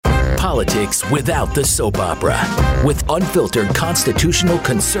politics without the soap opera, with unfiltered constitutional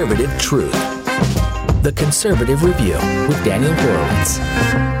conservative truth. The Conservative Review with Daniel Horowitz.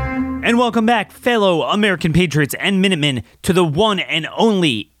 And welcome back, fellow American patriots and Minutemen, to the one and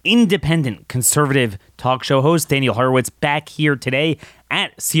only independent conservative talk show host, Daniel Horowitz, back here today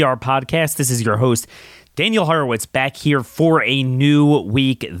at CR Podcast. This is your host, Daniel Horowitz, back here for a new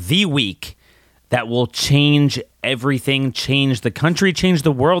week, the week that will change everything, change the country, change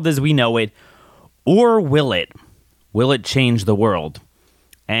the world as we know it, or will it? Will it change the world?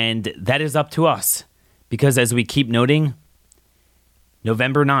 And that is up to us, because as we keep noting,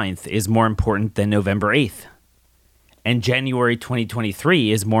 November 9th is more important than November 8th. And January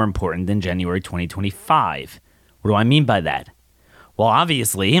 2023 is more important than January 2025. What do I mean by that? Well,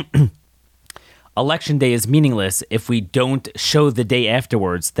 obviously, Election Day is meaningless if we don't show the day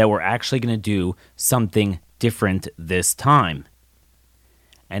afterwards that we're actually going to do something different this time.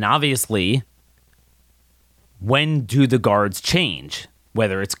 And obviously, when do the guards change?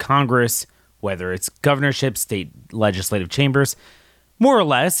 Whether it's Congress, whether it's governorship, state legislative chambers, more or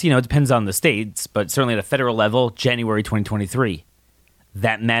less, it depends on the states, but certainly at a federal level, January 2023.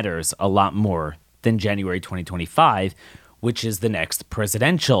 That matters a lot more than January 2025, which is the next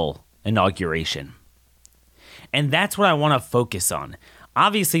presidential inauguration. And that's what I want to focus on.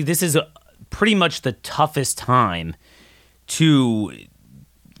 Obviously, this is pretty much the toughest time to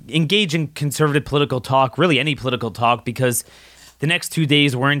engage in conservative political talk, really any political talk, because the next 2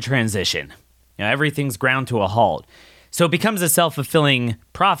 days we're in transition. Everything's ground to a halt. So it becomes a self-fulfilling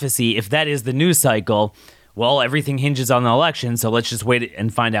prophecy. If that is the news cycle, well, everything hinges on the election, so let's just wait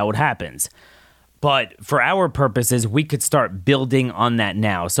and find out what happens. But for our purposes, we could start building on that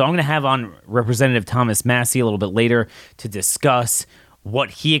now. So I'm going to have on Representative Thomas Massie a little bit later to discuss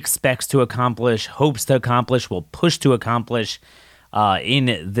what he expects to accomplish, hopes to accomplish, will push to accomplish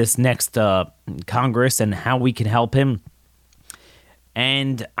in this next Congress, and how we can help him.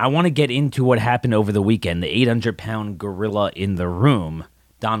 And I want to get into what happened over the weekend, the 800-pound gorilla in the room,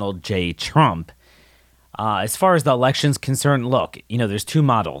 Donald J. Trump. As far as the election's concerned, look, there's two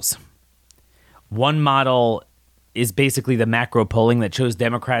models. One model is basically the macro polling that shows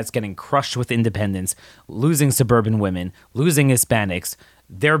Democrats getting crushed with independents, losing suburban women, losing Hispanics.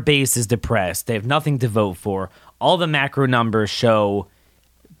 Their base is depressed. They have nothing to vote for. All the macro numbers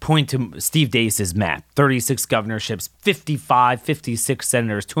point to Steve Deace's map. 36 governorships, 56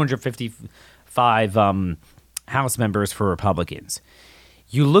 senators, 255 House members for Republicans.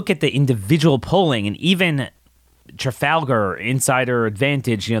 You look at the individual polling, and even Trafalgar, Insider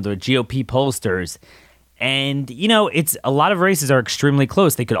Advantage, the GOP pollsters, and, it's a lot of races are extremely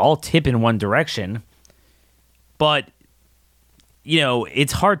close. They could all tip in one direction, but,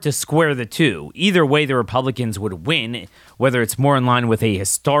 it's hard to square the two. Either way, the Republicans would win, whether it's more in line with a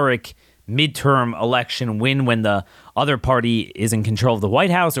historic midterm election win when the other party is in control of the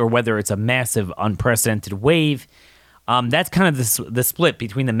White House, or whether it's a massive, unprecedented wave. That's kind of the split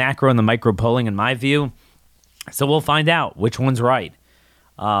between the macro and the micro polling, in my view. So we'll find out which one's right.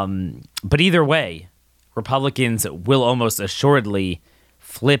 But either way, Republicans will almost assuredly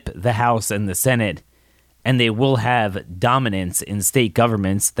flip the House and the Senate, and they will have dominance in state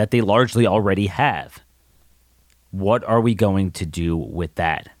governments that they largely already have. What are we going to do with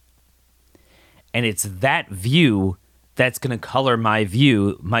that? And it's that view that's going to color my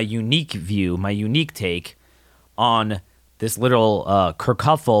view, my unique take on this little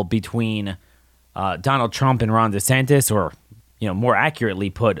kerfuffle between Donald Trump and Ron DeSantis, or, more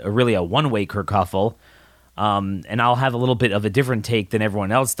accurately put, really a one-way kerfuffle. And I'll have a little bit of a different take than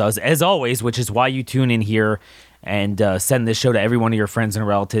everyone else does, as always, which is why you tune in here and send this show to every one of your friends and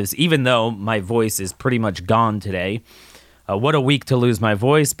relatives, even though my voice is pretty much gone today. What a week to lose my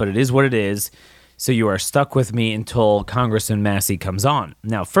voice, but it is what it is. So you are stuck with me until Congressman Massie comes on.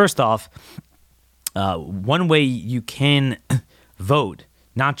 Now, first off, one way you can vote,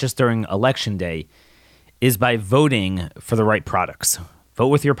 not just during Election Day, is by voting for the right products. Vote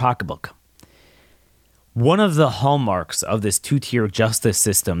with your pocketbook. One of the hallmarks of this two-tier justice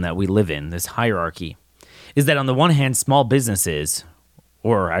system that we live in, this hierarchy, is that on the one hand, small businesses,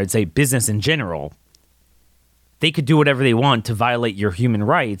 or I would say business in general, they could do whatever they want to violate your human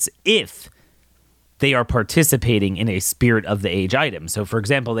rights if they are participating in a spirit of the age item. So, for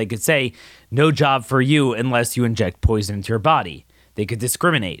example, they could say, no job for you unless you inject poison into your body. They could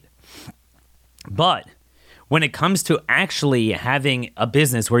discriminate. But when it comes to actually having a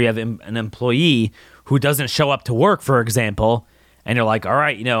business where you have an employee who doesn't show up to work, for example, and you're like, all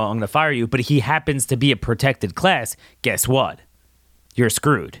right, I'm going to fire you, but he happens to be a protected class, guess what? You're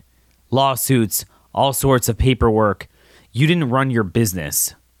screwed. Lawsuits, all sorts of paperwork. You didn't run your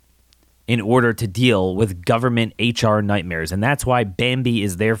business in order to deal with government HR nightmares. And that's why Bambee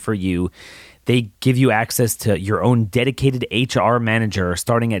is there for you. They give you access to your own dedicated HR manager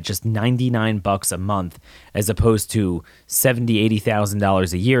starting at just $99 a month as opposed to $70,000,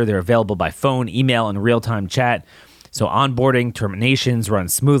 $80,000 a year. They're available by phone, email, and real-time chat. So onboarding, terminations run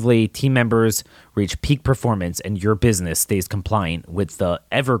smoothly, team members reach peak performance, and your business stays compliant with the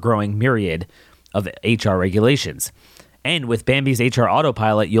ever-growing myriad of HR regulations. And with Bambee's HR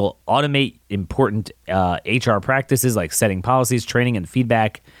Autopilot, you'll automate important HR practices like setting policies, training, and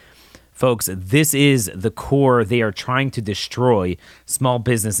feedback. Folks, this is the core. They are trying to destroy small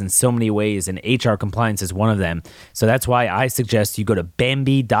business in so many ways, and HR compliance is one of them. So that's why I suggest you go to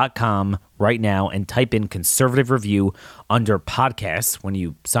Bambee.com right now and type in conservative review under podcasts when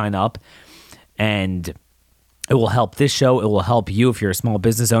you sign up. And it will help this show. It will help you if you're a small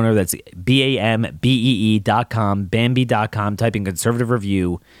business owner. That's BAMBEE.com, Bambee.com. Type in conservative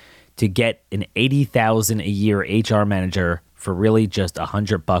review to get an $80,000 a year HR manager for really just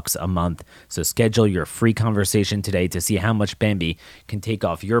 $100 a month. So schedule your free conversation today to see how much Bambee can take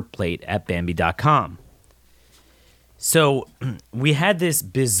off your plate at Bambee.com. So we had this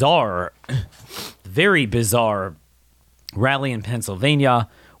bizarre, very bizarre rally in Pennsylvania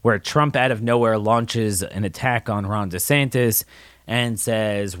where Trump out of nowhere launches an attack on Ron DeSantis and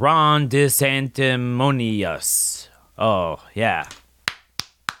says, Ron DeSantimonious. Oh, yeah.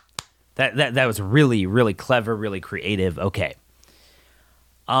 That was really, really clever, really creative. Okay.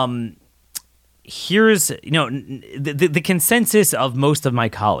 Here's, the consensus of most of my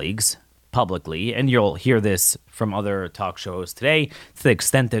colleagues publicly, and you'll hear this from other talk shows today, to the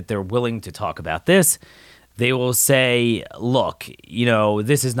extent that they're willing to talk about this, they will say, look,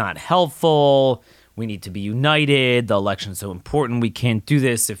 this is not helpful. We need to be united. The election's so important. We can't do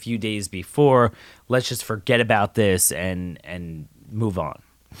this a few days before. Let's just forget about this and move on.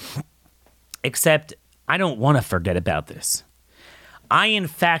 Except I don't want to forget about this. I, in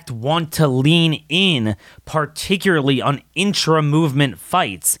fact, want to lean in, particularly on intra-movement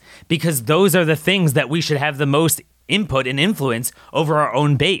fights, because those are the things that we should have the most input and influence over our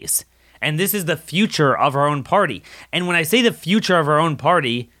own base. And this is the future of our own party. And when I say the future of our own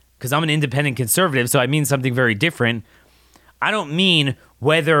party, because I'm an independent conservative, so I mean something very different, I don't mean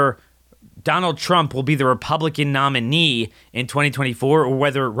whether Donald Trump will be the Republican nominee in 2024 or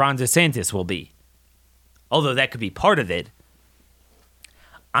whether Ron DeSantis will be. Although that could be part of it.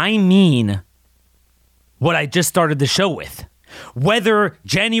 I mean what I just started the show with. Whether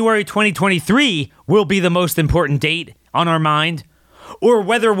January 2023 will be the most important date on our mind, or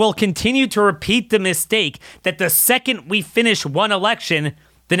whether we'll continue to repeat the mistake that the second we finish one election,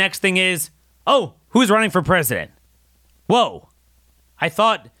 the next thing is, oh, who's running for president? Whoa, I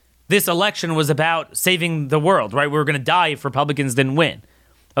thought this election was about saving the world, right? We were going to die if Republicans didn't win.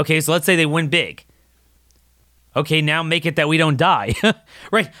 Okay, so let's say they win big. Okay, now make it that we don't die.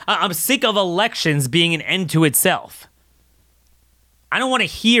 Right? I'm sick of elections being an end to itself. I don't want to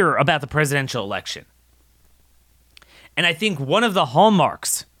hear about the presidential election. And I think one of the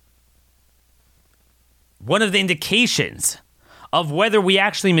hallmarks, one of the indications of whether we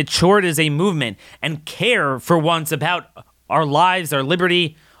actually matured as a movement and care for once about our lives, our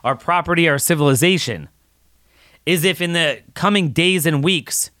liberty, our property, our civilization, is if in the coming days and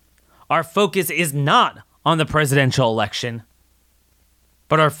weeks, our focus is not on the presidential election,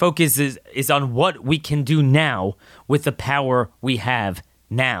 but our focus is on what we can do now with the power we have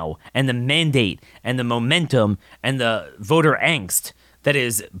now, and the mandate and the momentum and the voter angst that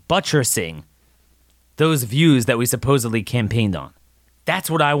is buttressing those views that we supposedly campaigned on. That's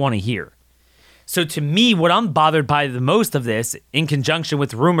what I want to hear. So to me, what I'm bothered by the most of this, in conjunction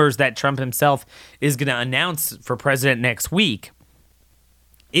with rumors that Trump himself is going to announce for president next week,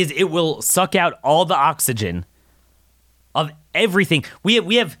 is it will suck out all the oxygen of everything.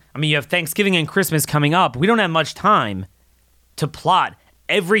 You have Thanksgiving and Christmas coming up. We don't have much time to plot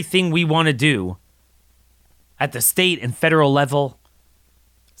everything we want to do at the state and federal level.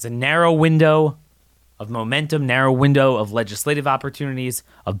 It's a narrow window of momentum, narrow window of legislative opportunities,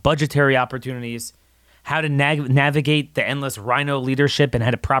 of budgetary opportunities, how to navigate the endless rhino leadership and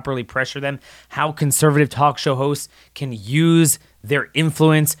how to properly pressure them, how conservative talk show hosts can use their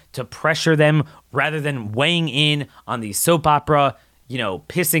influence to pressure them rather than weighing in on these soap opera,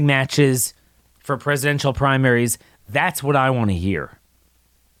 pissing matches for presidential primaries. That's what I want to hear.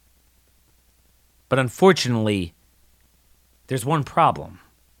 But unfortunately, there's one problem.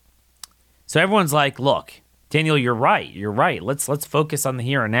 So everyone's like, look, Daniel, you're right. Let's focus on the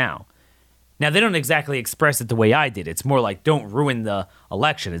here and now. Now, they don't exactly express it the way I did. It's more like, don't ruin the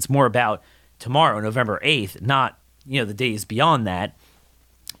election. It's more about tomorrow, November 8th, not, the days beyond that.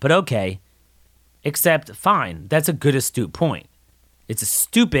 But okay, except fine. That's a good astute point. It's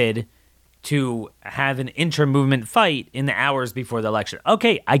stupid to have an intra-movement fight in the hours before the election.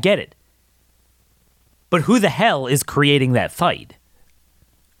 Okay, I get it. But who the hell is creating that fight?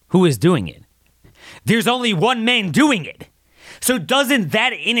 Who is doing it? There's only one man doing it. So doesn't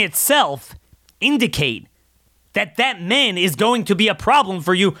that in itself indicate that that man is going to be a problem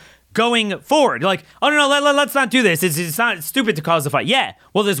for you going forward? You're like, oh, no, let's not do this. It's not it's stupid to cause a fight. Yeah,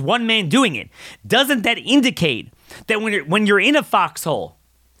 well, there's one man doing it. Doesn't that indicate that when you're in a foxhole,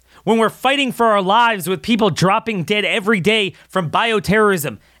 when we're fighting for our lives with people dropping dead every day from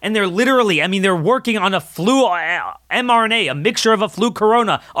bioterrorism, and they're literally, they're working on a flu mRNA, a mixture of a flu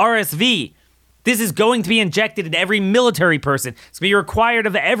corona, RSV. This is going to be injected in every military person. It's going to be required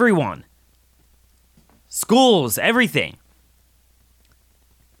of everyone. Schools, everything.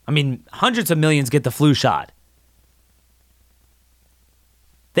 Hundreds of millions get the flu shot.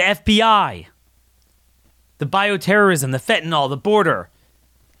 The FBI, the bioterrorism, the fentanyl, the border.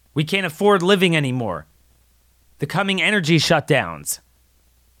 We can't afford living anymore. The coming energy shutdowns.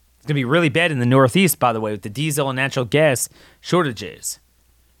 It's going to be really bad in the Northeast, by the way, with the diesel and natural gas shortages.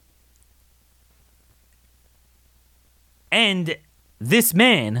 And this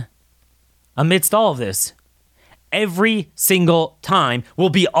man, amidst all of this, every single time will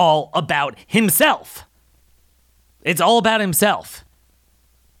be all about himself. It's all about himself.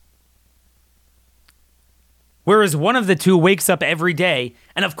 Whereas one of the two wakes up every day,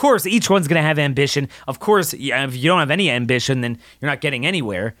 and of course, each one's going to have ambition. Of course, if you don't have any ambition, then you're not getting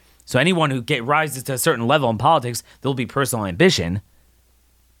anywhere. So anyone who rises to a certain level in politics, there'll be personal ambition.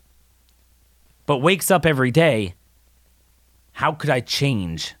 But wakes up every day, how could I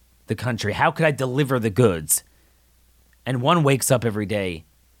change the country? How could I deliver the goods? And one wakes up every day,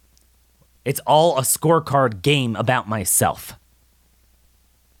 it's all a scorecard game about myself.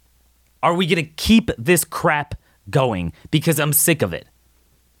 Are we going to keep this crap going? Because I'm sick of it.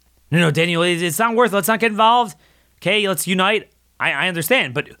 No, Daniel, it's not worth it. Let's not get involved. Okay, let's unite. I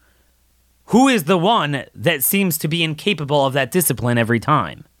understand, but who is the one that seems to be incapable of that discipline every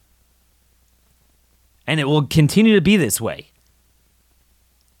time? And it will continue to be this way.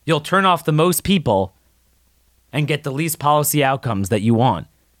 You'll turn off the most people and get the least policy outcomes that you want.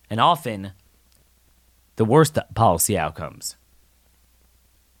 And often, the worst policy outcomes.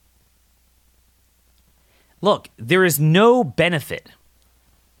 Look, there is no benefit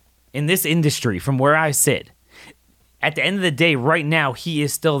in this industry from where I sit. At the end of the day, right now, he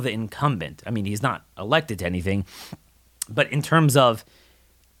is still the incumbent. He's not elected to anything. But in terms of,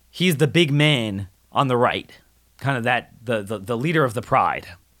 he's the big man on the right. Kind of that, the leader of the pride.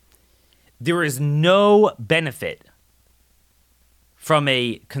 There is no benefit from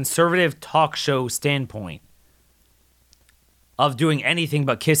a conservative talk show standpoint of doing anything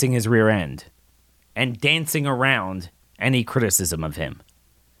but kissing his rear end and dancing around any criticism of him.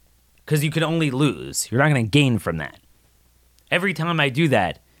 Because you can only lose. You're not going to gain from that. Every time I do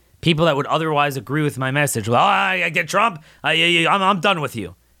that, people that would otherwise agree with my message, well, I get Trump, I'm done with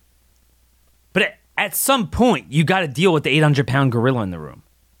you. But at some point, you got to deal with the 800-pound gorilla in the room.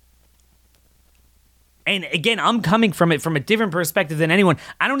 And again, I'm coming from it from a different perspective than anyone.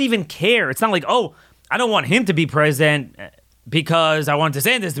 I don't even care. It's not like, oh, I don't want him to be president because I want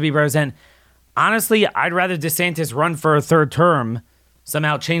DeSantis to be president. Honestly, I'd rather DeSantis run for a third term,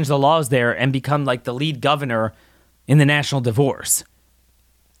 somehow change the laws there, and become like the lead governor in the national divorce.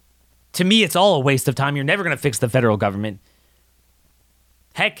 To me, it's all a waste of time. You're never going to fix the federal government.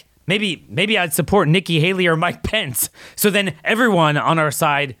 Heck, maybe I'd support Nikki Haley or Mike Pence. So then everyone on our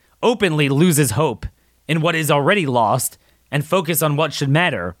side openly loses hope in what is already lost and focus on what should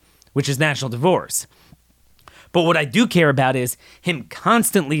matter, which is national divorce. But what I do care about is him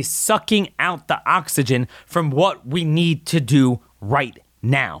constantly sucking out the oxygen from what we need to do right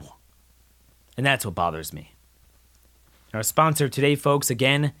now. And that's what bothers me. Our sponsor today, folks,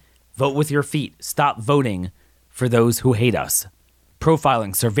 again, vote with your feet. Stop voting for those who hate us.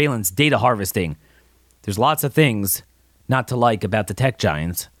 Profiling, surveillance, data harvesting. There's lots of things not to like about the tech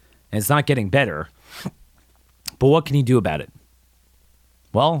giants, and it's not getting better. But what can you do about it?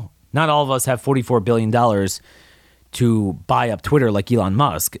 Well, not all of us have $44 billion to buy up Twitter like Elon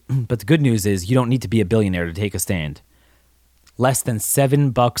Musk, but the good news is you don't need to be a billionaire to take a stand. Less than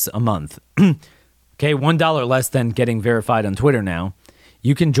 $7 a month. Okay, $1 less than getting verified on Twitter now.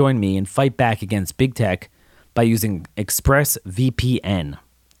 You can join me and fight back against big tech by using ExpressVPN.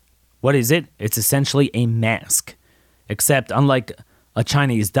 What is it? It's essentially a mask. Except, unlike a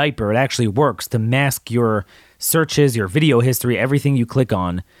Chinese diaper, it actually works to mask your searches, your video history, everything you click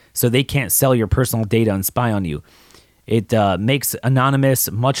on, so they can't sell your personal data and spy on you. It makes anonymous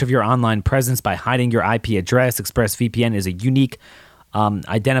much of your online presence by hiding your IP address. ExpressVPN is a unique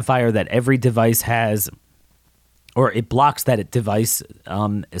identifier that every device has, or it blocks that device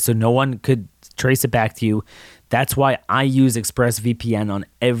so no one could trace it back to you. That's why I use ExpressVPN on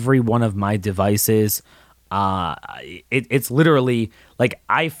every one of my devices. It's literally like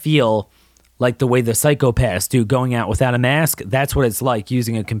I feel like the way the psychopaths do going out without a mask. That's what it's like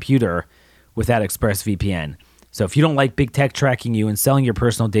using a computer without ExpressVPN. So if you don't like big tech tracking you and selling your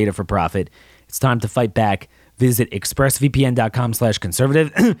personal data for profit, it's time to fight back. Visit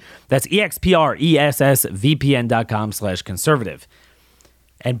expressvpn.com/conservative. That's expressvpn.com/conservative.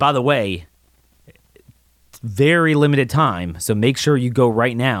 And by the way, very limited time, so make sure you go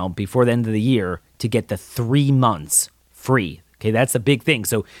right now before the end of the year to get the 3 months free. Okay, that's the big thing.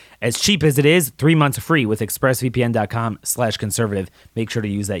 So as cheap as it is, 3 months free with expressvpn.com/conservative. Make sure to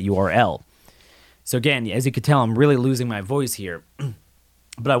use that URL. So again, as you can tell, I'm really losing my voice here,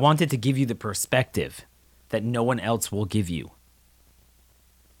 but I wanted to give you the perspective that no one else will give you.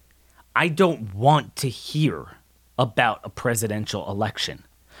 I don't want to hear about a presidential election.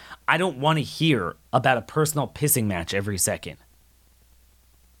 I don't want to hear about a personal pissing match every second.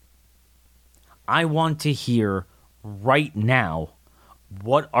 I want to hear right now,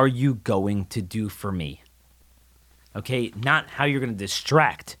 what are you going to do for me? Okay, not how you're going to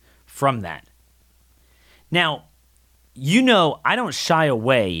distract from that. Now, you know, I don't shy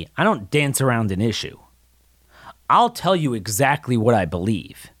away. I don't dance around an issue. I'll tell you exactly what I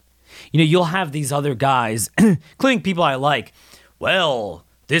believe. You know, you'll have these other guys, including people I like, well,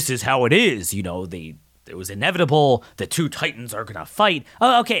 this is how it is. You know, it was inevitable. The two titans are going to fight.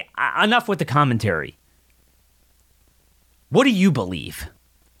 Oh, okay, enough with the commentary. What do you believe?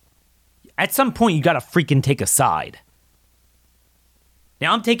 At some point, you got to freaking take a side.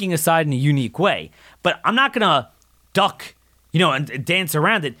 Now, I'm taking a side in a unique way, but I'm not going to duck, you know, and dance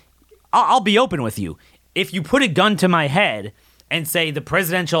around it. I'll be open with you. If you put a gun to my head and say the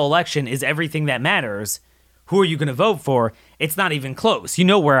presidential election is everything that matters, who are you going to vote for? It's not even close. You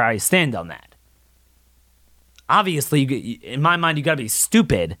know where I stand on that. Obviously, in my mind, you got to be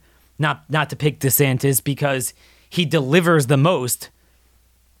stupid not to pick DeSantis because he delivers the most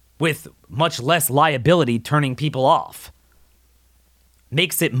with much less liability turning people off.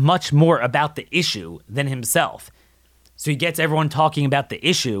 Makes it much more about the issue than himself. So he gets everyone talking about the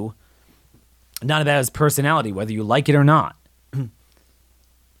issue, not about his personality, whether you like it or not.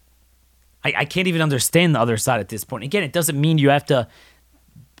 I can't even understand the other side at this point. Again, it doesn't mean you have to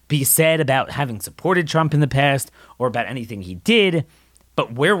be sad about having supported Trump in the past or about anything he did,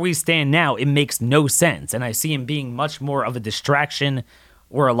 but where we stand now, it makes no sense, and I see him being much more of a distraction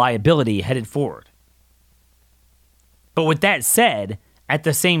or a liability headed forward. But with that said, at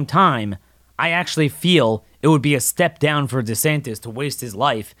the same time, I actually feel it would be a step down for DeSantis to waste his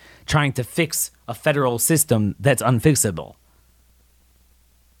life trying to fix a federal system that's unfixable.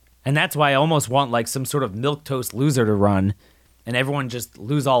 And that's why I almost want like some sort of milquetoast loser to run and everyone just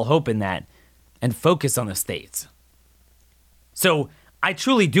lose all hope in that and focus on the states. So I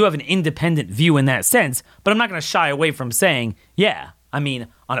truly do have an independent view in that sense, but I'm not going to shy away from saying, yeah, I mean,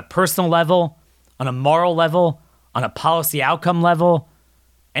 on a personal level, on a moral level, on a policy outcome level,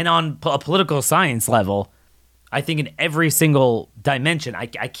 and on a political science level, I think in every single dimension, I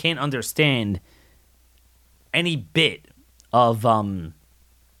can't understand any bit of,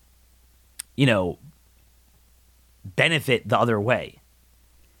 benefit the other way.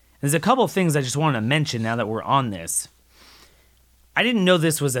 There's a couple of things I just wanted to mention now that we're on this. I didn't know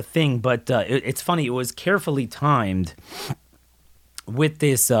this was a thing, but it's funny. It was carefully timed with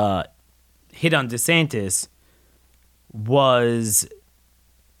this hit on DeSantis was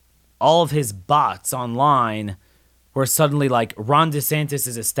all of his bots online were suddenly like Ron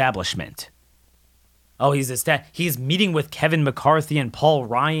DeSantis' establishment. Oh, he's meeting with Kevin McCarthy and Paul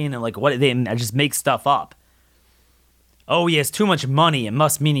Ryan and like what they just make stuff up. Oh, he has too much money. It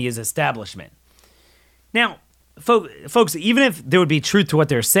must mean he is establishment. Now, folks, even if there would be truth to what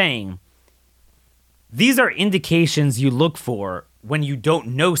they're saying, these are indications you look for when you don't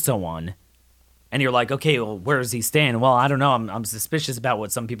know someone and you're like, okay, well, where does he stand? Well, I don't know. I'm suspicious about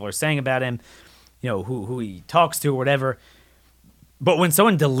what some people are saying about him, you know, who he talks to or whatever. But when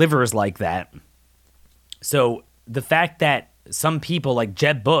someone delivers like that, so the fact that some people like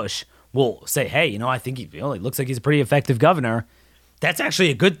Jeb Bush will say, hey, you know, I think he looks like he's a pretty effective governor, that's actually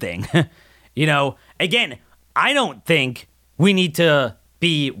a good thing. You know, again, I don't think we need to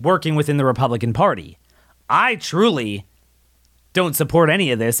be working within the Republican Party. I truly don't support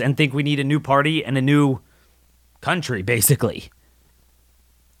any of this and think we need a new party and a new country, basically.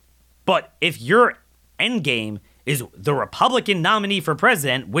 But if your end game is the Republican nominee for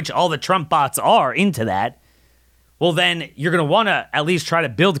president, which all the Trump bots are into that, well, then you're going to want to at least try to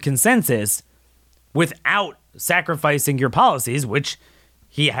build consensus without sacrificing your policies, which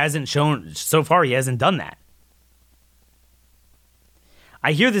he hasn't shown so far. He hasn't done that.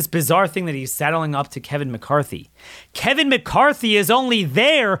 I hear this bizarre thing that he's saddling up to Kevin McCarthy. Kevin McCarthy is only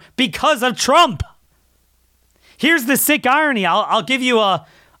there because of Trump. Here's the sick irony. I'll give you a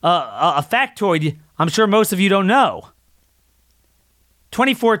factoid I'm sure most of you don't know.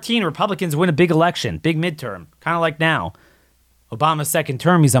 2014, Republicans win a big election, big midterm, kind of like now. Obama's second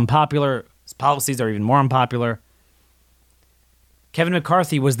term, he's unpopular. His policies are even more unpopular. Kevin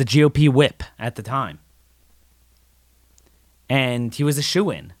McCarthy was the GOP whip at the time. And he was a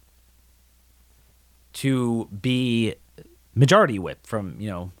shoo-in to be majority whip from,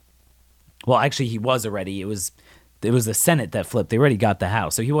 well, actually he was already. It was the Senate that flipped. They already got the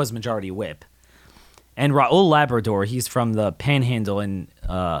House, so he was majority whip. And Raul Labrador, he's from the Panhandle in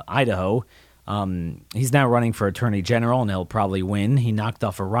Idaho. He's now running for Attorney General, and he'll probably win. He knocked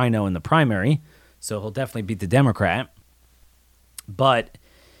off a rhino in the primary, so he'll definitely beat the Democrat. But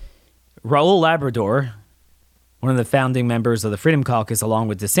Raul Labrador, one of the founding members of the Freedom Caucus, along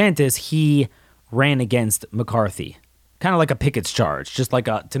with DeSantis, he ran against McCarthy. Kind of like a Pickett's charge, just like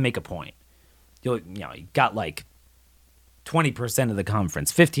to make a point. He got like 20% of the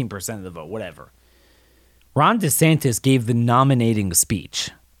conference, 15% of the vote, whatever. Ron DeSantis gave the nominating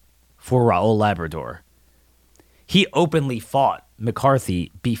speech for Raul Labrador. He openly fought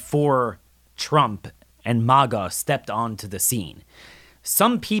McCarthy before Trump and MAGA stepped onto the scene.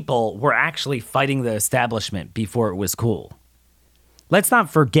 Some people were actually fighting the establishment before it was cool. Let's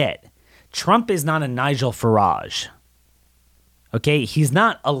not forget, Trump is not a Nigel Farage. Okay, he's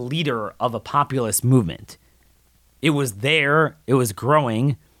not a leader of a populist movement. It was there, it was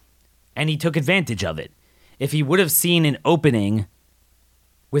growing, and he took advantage of it. If he would have seen an opening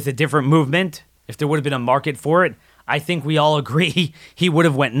with a different movement, if there would have been a market for it, I think we all agree he would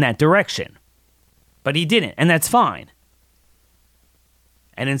have went in that direction. But he didn't, and that's fine.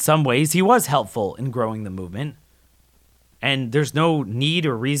 And in some ways, he was helpful in growing the movement. And there's no need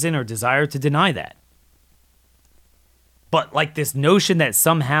or reason or desire to deny that. But like this notion that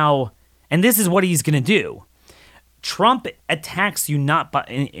somehow, and this is what he's going to do. Trump attacks you not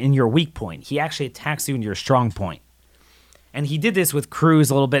in your weak point. He actually attacks you in your strong point. And he did this with Cruz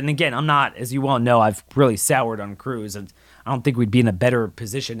a little bit. And again, I'm not, as you well know, I've really soured on Cruz. And I don't think we'd be in a better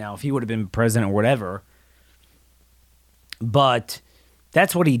position now if he would have been president or whatever. But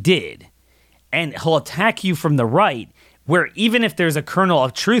that's what he did. And he'll attack you from the right, where even if there's a kernel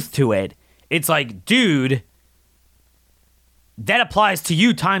of truth to it, it's like, dude, that applies to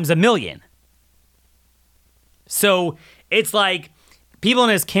you times a million. So it's like people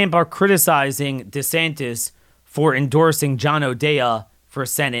in his camp are criticizing DeSantis for endorsing John O'Dea for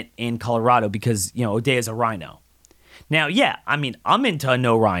Senate in Colorado because, O'Dea's a rhino. Now, yeah, I'm into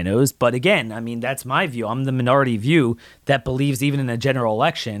no rhinos, but again, that's my view. I'm the minority view that believes even in a general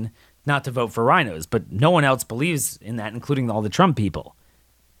election not to vote for rhinos, but no one else believes in that, including all the Trump people.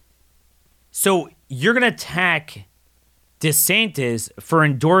 So you're going to attack DeSantis for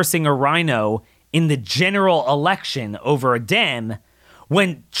endorsing a rhino in the general election over a Dem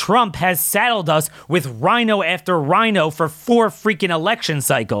when Trump has saddled us with rhino after rhino for 4 freaking election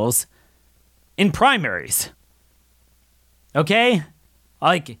cycles in primaries. Okay?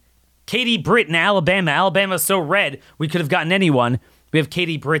 Like Katie Britt in Alabama. Alabama's so red, we could have gotten anyone. We have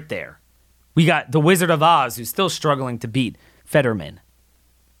Katie Britt there. We got the Wizard of Oz, who's still struggling to beat Fetterman.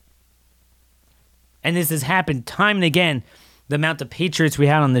 And this has happened time and again. The amount of patriots we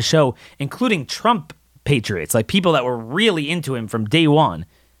had on the show, including Trump patriots, like people that were really into him from day one,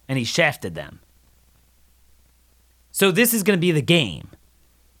 and he shafted them. So this is going to be the game.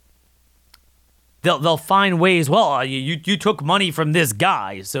 They'll find ways, well, you took money from this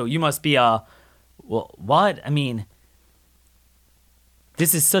guy, so you must be well, what?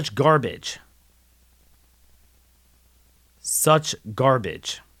 This is such garbage. Such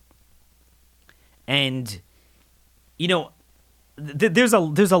garbage. And, there's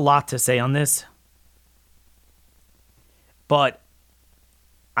a lot to say on this. But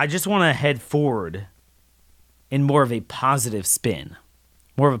I just want to head forward in more of a positive spin.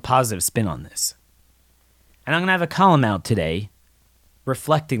 More of a positive spin on this. And I'm going to have a column out today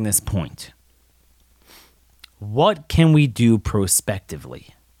reflecting this point. What can we do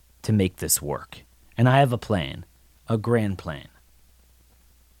prospectively to make this work? And I have a plan, a grand plan.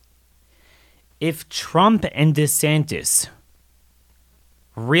 If Trump and DeSantis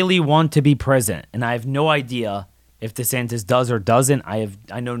really want to be president, and I have no idea if DeSantis does or doesn't,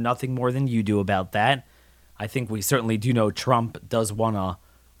 I know nothing more than you do about that. I think we certainly do know Trump does want to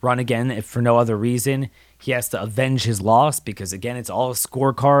run again, if for no other reason. He has to avenge his loss because, again, it's all a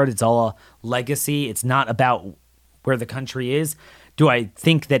scorecard. It's all a legacy. It's not about where the country is. Do I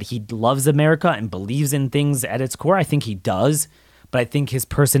think that he loves America and believes in things at its core? I think he does. But I think his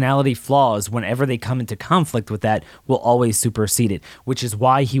personality flaws, whenever they come into conflict with that, will always supersede it, which is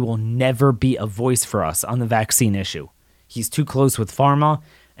why he will never be a voice for us on the vaccine issue. He's too close with pharma,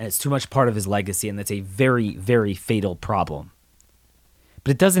 and it's too much part of his legacy, and that's a very, very fatal problem.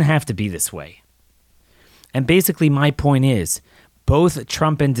 But it doesn't have to be this way. And basically my point is, both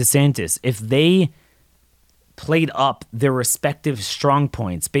Trump and DeSantis, if they played up their respective strong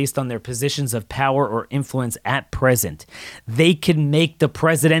points based on their positions of power or influence at present, they can make the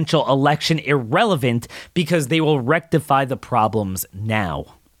presidential election irrelevant because they will rectify the problems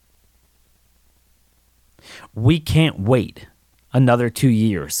now. We can't wait another 2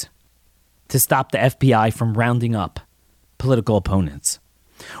 years to stop the FBI from rounding up political opponents.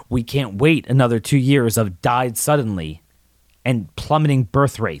 We can't wait another 2 years of died suddenly and plummeting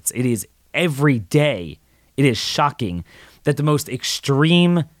birth rates. It is every day. It is shocking that the most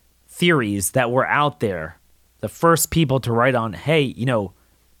extreme theories that were out there, the first people to write on, hey,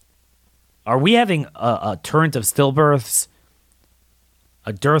 are we having a torrent of stillbirths,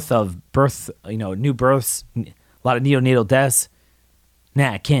 a dearth of birth, new births, a lot of neonatal deaths?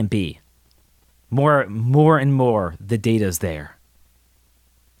 Nah, it can't be. More and more, the data's there.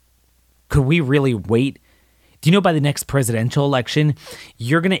 Could we really wait? Do you know by the next presidential election,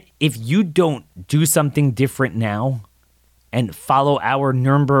 if you don't do something different now and follow our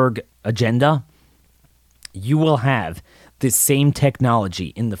Nuremberg agenda, you will have the same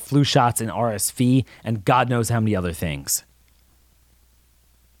technology in the flu shots and RSV and God knows how many other things.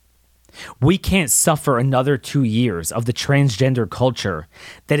 We can't suffer another 2 years of the transgender culture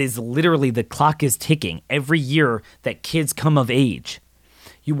that is literally, the clock is ticking every year that kids come of age.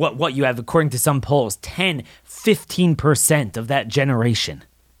 What you have, according to some polls, 10, 15% of that generation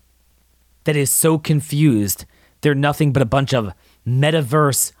that is so confused, they're nothing but a bunch of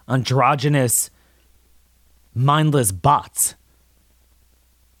metaverse, androgynous, mindless bots.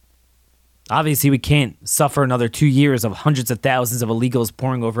 Obviously, we can't suffer another 2 years of hundreds of thousands of illegals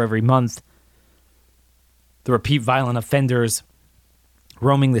pouring over every month, the repeat violent offenders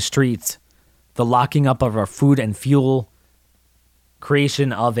roaming the streets, the locking up of our food and fuel,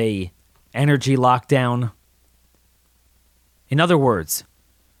 creation of a energy lockdown. In other words,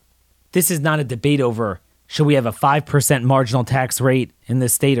 this is not a debate over should we have a 5% marginal tax rate in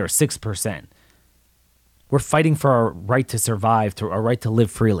this state or 6%. We're fighting for our right to survive, to our right to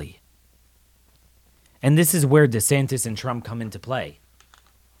live freely. And this is where DeSantis and Trump come into play.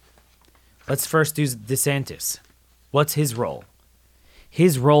 Let's first do DeSantis. What's his role?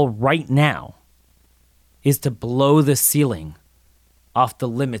 His role right now is to blow the ceiling off the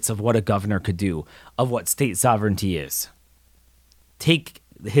limits of what a governor could do, of what state sovereignty is. Take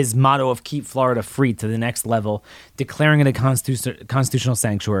his motto of keep Florida free to the next level, declaring it a constitutional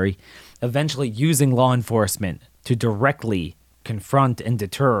sanctuary, eventually using law enforcement to directly confront and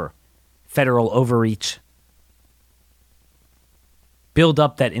deter federal overreach, build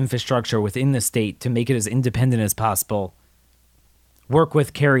up that infrastructure within the state to make it as independent as possible, work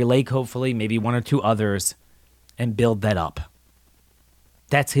with Kari Lake, hopefully, maybe one or two others, and build that up.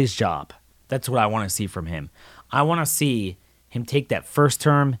 That's his job. That's what I want to see from him. I want to see him take that first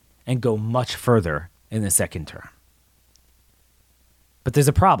term and go much further in the second term. But there's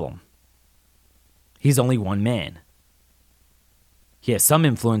a problem. He's only one man. He has some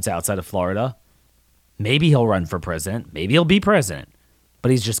influence outside of Florida. Maybe he'll run for president. Maybe he'll be president.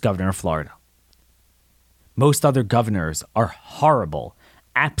 But he's just governor of Florida. Most other governors are horrible.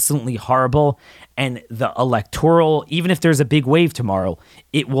 Absolutely horrible. And the electoral, even if there's a big wave tomorrow,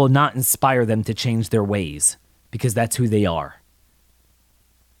 it will not inspire them to change their ways because that's who they are.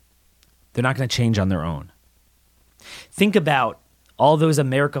 They're not going to change on their own. Think about all those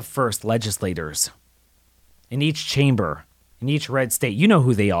America First legislators in each chamber, in each red state. You know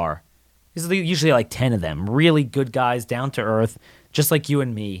who they are. There's usually like 10 of them. Really good guys, down to earth, just like you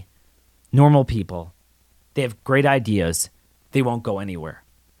and me. Normal people. They have great ideas. They won't go anywhere.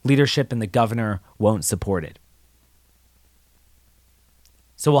 Leadership and the governor won't support it.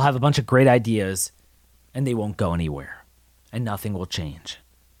 So we'll have a bunch of great ideas, and they won't go anywhere. And nothing will change.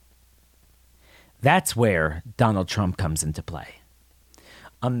 That's where Donald Trump comes into play.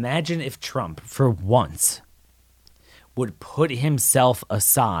 Imagine if Trump, for once, would put himself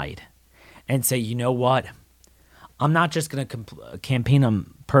aside and say, you know what? I'm not just going to campaign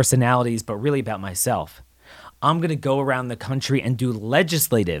on personalities, but really about myself. I'm going to go around the country and do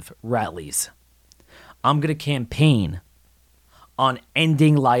legislative rallies. I'm going to campaign on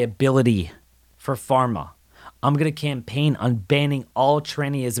ending liability for pharma. I'm going to campaign on banning all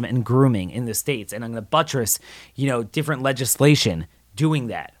trannyism and grooming in the states. And I'm going to buttress, different legislation doing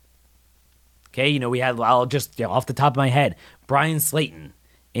that. Okay, we had, I'll just, off the top of my head, Brian Slayton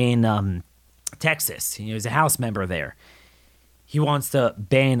in Texas. He's a House member there. He wants to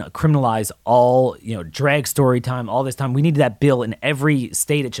criminalize all, drag story time, all this time. We need that bill in every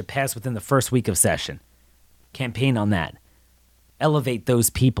state. It should pass within the first week of session. Campaign on that. Elevate those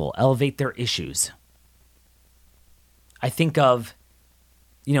people. Elevate their issues. I think of,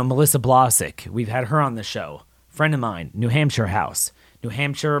 Melissa Blasick. We've had her on the show. Friend of mine, New Hampshire House. New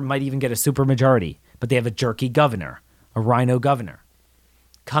Hampshire might even get a supermajority, but they have a jerky governor, a rhino governor.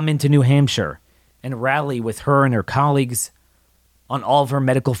 Come into New Hampshire and rally with her and her colleagues on all of her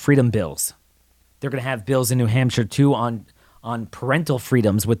medical freedom bills. They're going to have bills in New Hampshire, too, on parental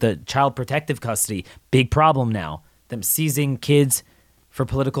freedoms with the child protective custody. Big problem now. Them seizing kids for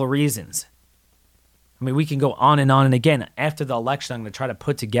political reasons. I mean, we can go on. And again, after the election, I'm going to try to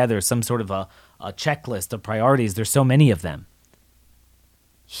put together some sort of a checklist of priorities. There's so many of them.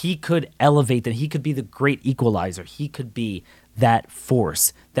 He could elevate them. He could be the great equalizer. He could be that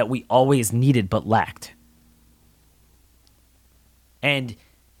force that we always needed but lacked. And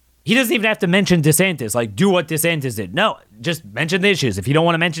he doesn't even have to mention DeSantis, like do what DeSantis did. No, just mention the issues. If you don't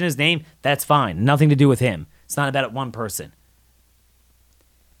want to mention his name, that's fine. Nothing to do with him. It's not about one person.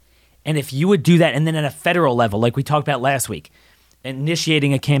 And if you would do that, and then at a federal level, like we talked about last week,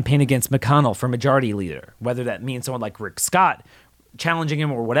 initiating a campaign against McConnell for majority leader, whether that means someone like Rick Scott, challenging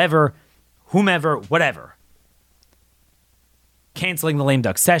him or whatever, whomever, whatever. Canceling the lame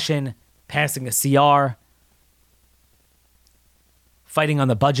duck session, passing a CR, fighting on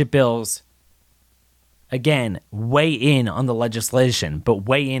the budget bills. Again, weigh in on the legislation, but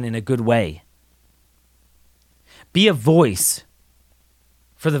weigh in a good way. Be a voice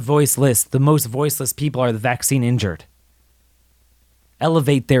for the voiceless. The most voiceless people are the vaccine injured.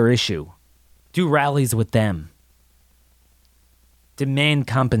 Elevate their issue. Do rallies with them. Demand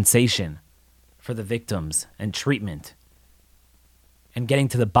compensation for the victims and treatment. And getting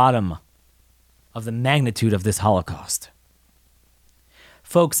to the bottom of the magnitude of this Holocaust.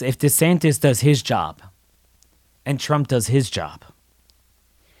 Folks, if DeSantis does his job and Trump does his job,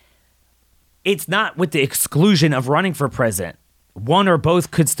 it's not with the exclusion of running for president. One or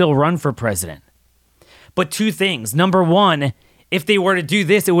both could still run for president. But two things. Number one, if they were to do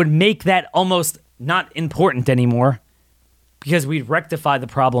this, it would make that almost not important anymore because we'd rectify the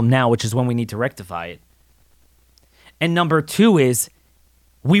problem now, which is when we need to rectify it. And number two is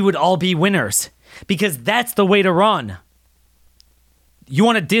we would all be winners because that's the way to run. You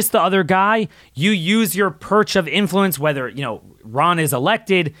want to diss the other guy? You use your perch of influence, whether, Ron is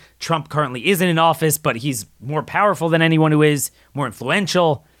elected, Trump currently isn't in office, but he's more powerful than anyone who is, more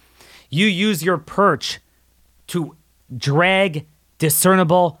influential. You use your perch to drag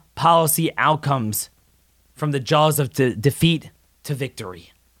discernible policy outcomes from the jaws of defeat to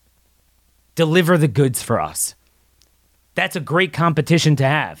victory. Deliver the goods for us. That's a great competition to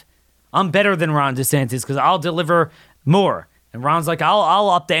have. I'm better than Ron DeSantis because I'll deliver more. And Ron's like, I'll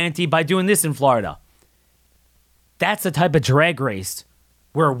up the ante by doing this in Florida. That's the type of drag race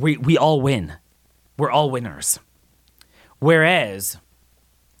where we all win. We're all winners. Whereas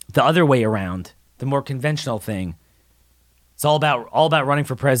the other way around, the more conventional thing, it's all about running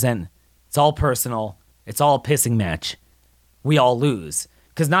for president. It's all personal. It's all a pissing match. We all lose.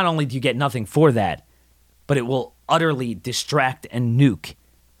 Because not only do you get nothing for that, but it will utterly distract and nuke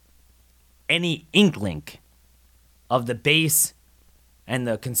any inkling of the base and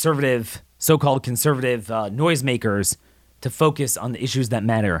the conservative, so-called conservative noisemakers to focus on the issues that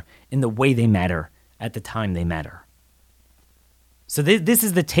matter in the way they matter at the time they matter. So this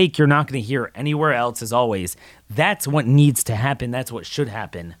is the take you're not going to hear anywhere else, as always. That's what needs to happen. That's what should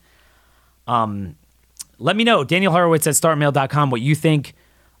happen. Let me know, Daniel Horowitz at startmail.com, what you think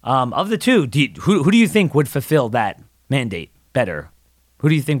of the two. Who do you think would fulfill that mandate better? Who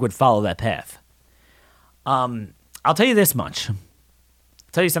do you think would follow that path? I'll tell you this much. I'll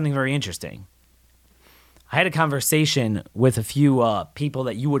tell you something very interesting. I had a conversation with a few people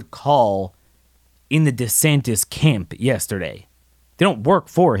that you would call in the DeSantis camp yesterday. They don't work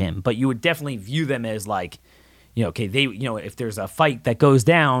for him, but you would definitely view them as like, if there's a fight that goes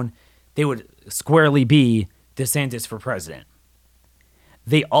down, they would squarely be DeSantis for president.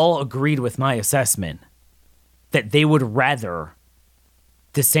 They all agreed with my assessment that they would rather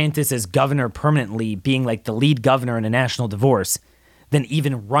DeSantis as governor permanently, being like the lead governor in a national divorce, than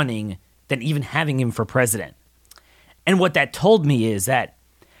even having him for president. And what that told me is that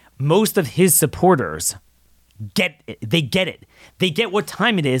most of his supporters get it. They get what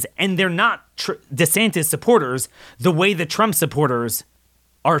time it is, and they're not DeSantis supporters the way the Trump supporters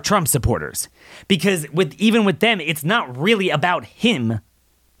are Trump supporters. Because even with them, it's not really about him.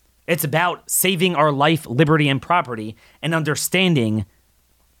 It's about saving our life, liberty, and property, and understanding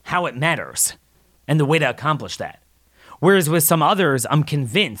how it matters and the way to accomplish that. Whereas with some others, I'm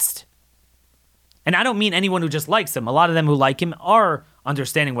convinced, and I don't mean anyone who just likes him. A lot of them who like him are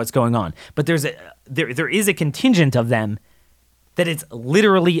understanding what's going on. But there is a contingent of them that it's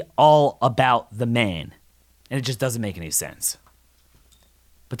literally all about the man. And it just doesn't make any sense.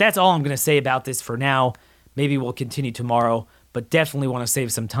 But that's all I'm going to say about this for now. Maybe we'll continue tomorrow, but definitely want to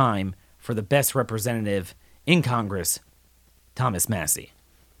save some time for the best representative in Congress, Thomas Massie.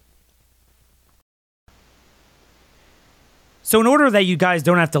 So in order that you guys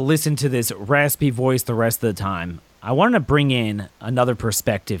don't have to listen to this raspy voice the rest of the time, I wanted to bring in another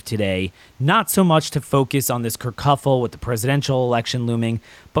perspective today, not so much to focus on this kerfuffle with the presidential election looming,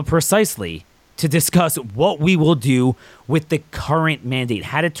 but precisely to discuss what we will do with the current mandate,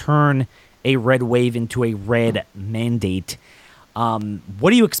 how to turn a red wave into a red mandate. What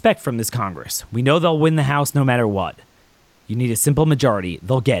do you expect from this Congress? We know they'll win the House no matter what. You need a simple majority.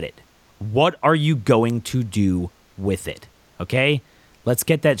 They'll get it. What are you going to do with it? Okay? Let's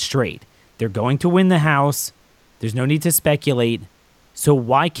get that straight. They're going to win the House. There's no need to speculate. So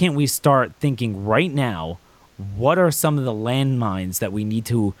why can't we start thinking right now, what are some of the landmines that we need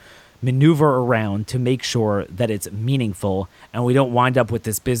to maneuver around to make sure that it's meaningful and we don't wind up with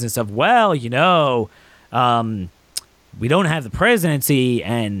this business of, well, we don't have the presidency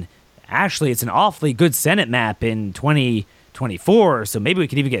and actually it's an awfully good Senate map in 2024, so maybe we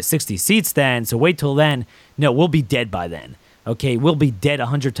could even get 60 seats then, so wait till then. No, we'll be dead by then. Okay, we'll be dead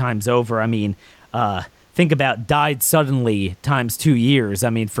 100 times over. I mean, think about died suddenly times 2 years.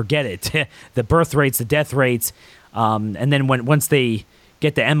 I mean, forget it. The birth rates, the death rates, and then once they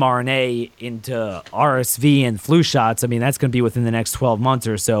get the mRNA into RSV and flu shots, I mean, that's going to be within the next 12 months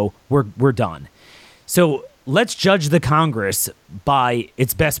or so. We're done. So let's judge the Congress by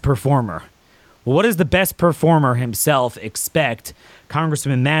its best performer. Well, what does the best performer himself expect?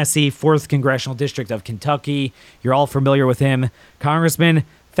 Congressman Massie, 4th Congressional District of Kentucky. You're all familiar with him. Congressman,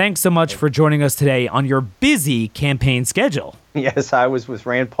 thanks so much for joining us today on your busy campaign schedule. Yes, I was with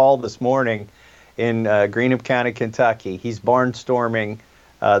Rand Paul this morning in Greenham County, Kentucky. He's barnstorming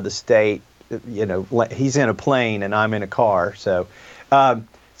the state. He's in a plane and I'm in a car. So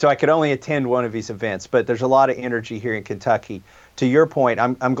I could only attend one of these events, but there's a lot of energy here in Kentucky. To your point,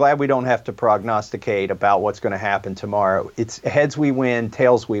 I'm glad we don't have to prognosticate about what's going to happen tomorrow. It's heads we win,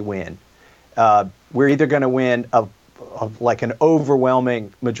 tails we win. We're either going to win like an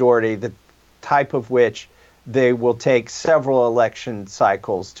overwhelming majority, the type of which they will take several election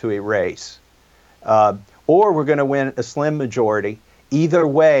cycles to erase, or we're going to win a slim majority. Either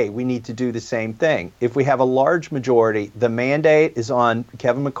way, we need to do the same thing. If we have a large majority, the mandate is on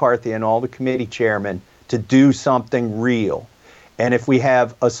Kevin McCarthy and all the committee chairmen to do something real. And if we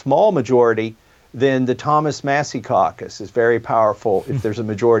have a small majority, then the Thomas Massie caucus is very powerful if there's a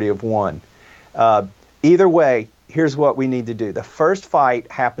majority of one. Either way, here's what we need to do. The first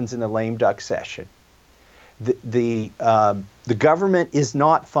fight happens in the lame duck session. The government is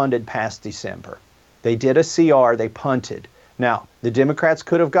not funded past December. They did a CR, they punted. Now, the Democrats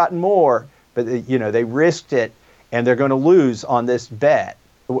could have gotten more, but they risked it, and they're going to lose on this bet.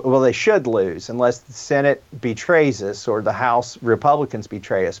 Well, they should lose unless the Senate betrays us or the House Republicans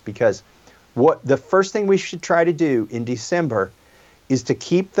betray us, because the first thing we should try to do in December is to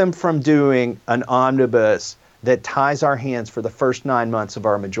keep them from doing an omnibus that ties our hands for the first 9 months of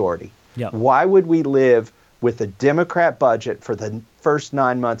our majority. Yep. Why would we live with a Democrat budget for the first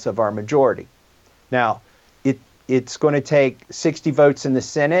 9 months of our majority? Now, it's going to take 60 votes in the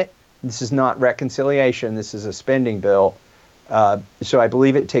Senate. This is not reconciliation. This is a spending bill. So I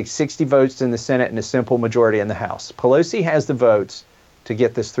believe it takes 60 votes in the Senate and a simple majority in the House. Pelosi has the votes to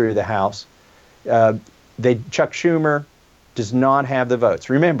get this through the House. Chuck Schumer does not have the votes.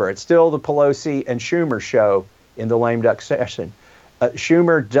 Remember, it's still the Pelosi and Schumer show in the lame duck session.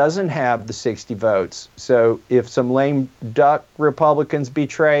 Schumer doesn't have the 60 votes. So if some lame duck Republicans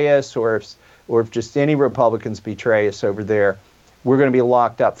betray us, or if just any Republicans betray us over there, we're going to be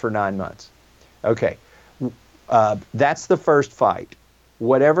locked up for 9 months. Okay. That's the first fight.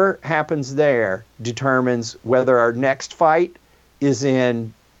 Whatever happens there determines whether our next fight is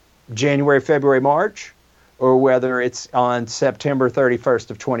in January, February, March, or whether it's on September 31st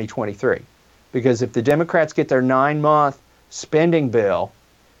of 2023. Because if the Democrats get their 9-month spending bill,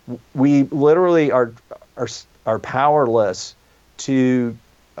 we literally are powerless to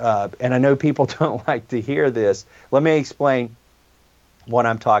and I know people don't like to hear this. Let me explain what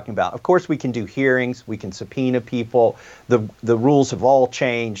I'm talking about. Of course, we can do hearings. We can subpoena people. The rules have all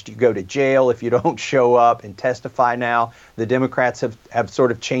changed. You go to jail if you don't show up and testify now. The Democrats have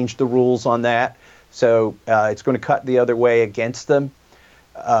sort of changed the rules on that. So it's going to cut the other way against them.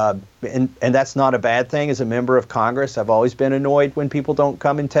 And that's not a bad thing. As a member of Congress, I've always been annoyed when people don't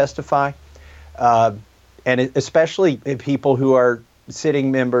come and testify. Especially people who are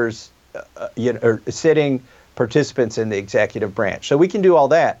sitting members, or sitting participants in the executive branch. So we can do all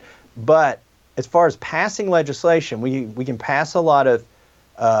that. But as far as passing legislation, we can pass a lot of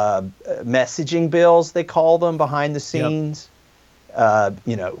messaging bills, they call them, behind the scenes.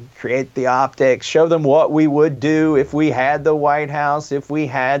 Yep. Create the optics, show them what we would do if we had the White House, if we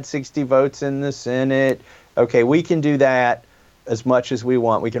had 60 votes in the Senate. Okay, we can do that as much as we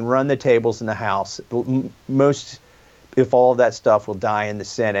want. We can run the tables in the House. If all of that stuff will die in the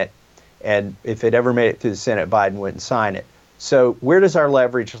Senate. And if it ever made it to the Senate, Biden wouldn't sign it. So where does our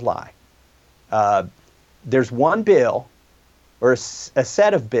leverage lie? There's one bill, or a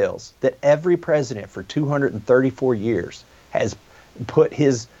set of bills, that every president for 234 years has put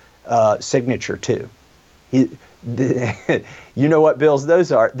his signature to. You know what bills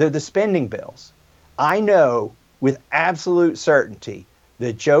those are? They're the spending bills. I know with absolute certainty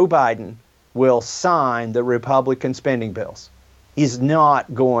that Joe Biden will sign the Republican spending bills. He's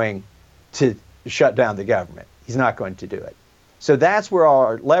not going to shut down the government. He's not going to do it. So that's where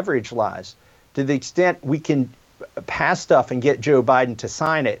our leverage lies. To the extent we can pass stuff and get Joe Biden to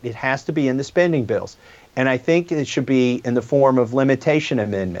sign it, it has to be in the spending bills. And I think it should be in the form of limitation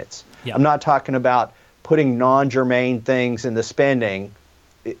amendments. Yep. I'm not talking about putting non-germane things in the spending,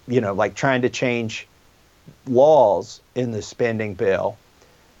 like trying to change laws in the spending bill.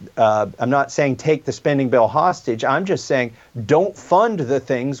 I'm not saying take the spending bill hostage. I'm just saying don't fund the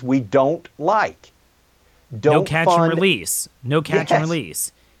things we don't like. No catch and release. No catch and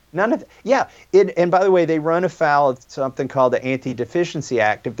release. None of and by the way, they run afoul of something called the Anti-Deficiency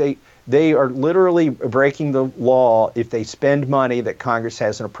Act. If they are literally breaking the law if they spend money that Congress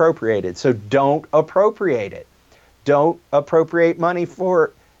hasn't appropriated. So don't appropriate it. Don't appropriate money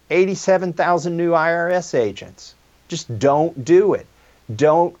for 87,000 new IRS agents. Just don't do it.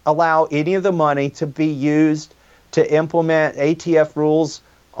 Don't allow any of the money to be used to implement ATF rules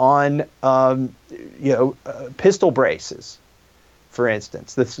on, pistol braces, for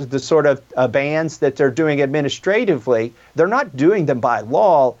instance. The sort of bans that they're doing administratively, they're not doing them by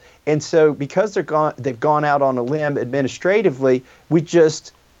law. And so because they've gone out on a limb administratively,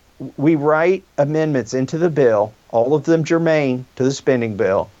 we write amendments into the bill, all of them germane to the spending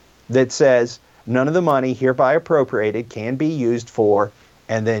bill, that says none of the money hereby appropriated can be used for,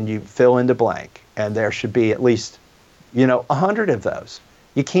 and then you fill in the blank. And there should be at least, 100 of those.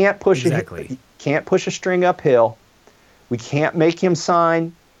 You can't push a string uphill. We can't make him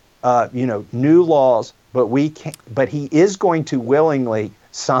sign, new laws, but he is going to willingly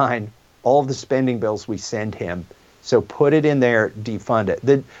sign all of the spending bills we send him. So put it in there, defund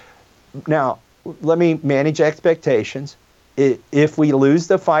it. Now, let me manage expectations. If we lose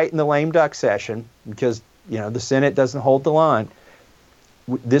the fight in the lame duck session, because the Senate doesn't hold the line,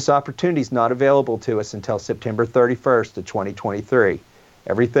 this opportunity is not available to us until September 31st of 2023.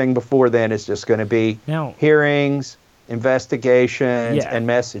 Everything before then is just going to be hearings, investigations, and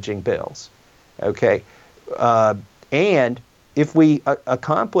messaging bills. Okay, and if we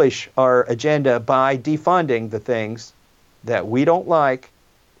accomplish our agenda by defunding the things that we don't like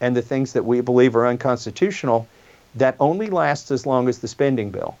and the things that we believe are unconstitutional, that only lasts as long as the spending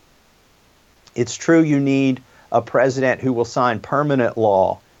bill. It's true you need a president who will sign permanent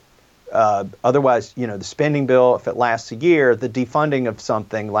law. Otherwise, the spending bill, if it lasts a year, the defunding of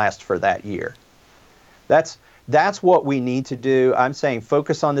something lasts for that year. That's what we need to do. I'm saying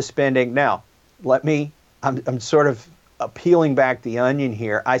focus on the spending. Now, I'm sort of peeling back the onion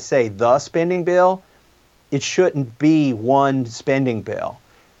here. I say the spending bill, it shouldn't be one spending bill.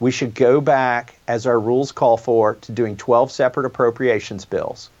 We should go back, as our rules call for, to doing 12 separate appropriations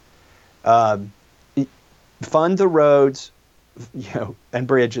bills. Fund the roads, and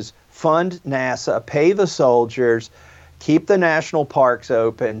bridges. Fund NASA. Pay the soldiers. Keep the national parks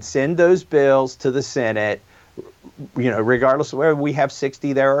open. Send those bills to the Senate, regardless of whether we have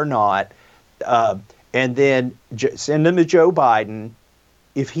 60 there or not. And then send them to Joe Biden.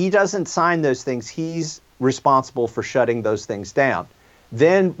 If he doesn't sign those things, he's responsible for shutting those things down.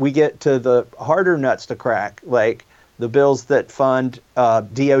 Then we get to the harder nuts to crack, like the bills that fund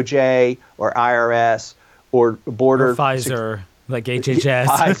DOJ or IRS or border or Pfizer, like HHS.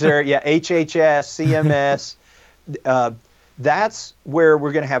 Pfizer, HHS, CMS. that's where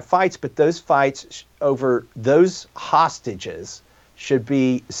we're going to have fights, but those fights over those hostages should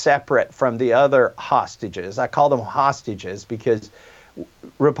be separate from the other hostages. I call them hostages because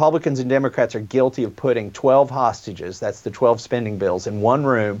Republicans and Democrats are guilty of putting 12 hostages, that's the 12 spending bills, in one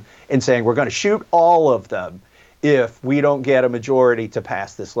room and saying we're going to shoot all of them if we don't get a majority to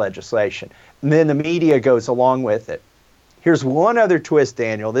pass this legislation. And then the media goes along with it. Here's one other twist,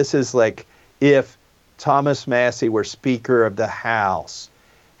 Daniel. This is like if Thomas Massie were Speaker of the House,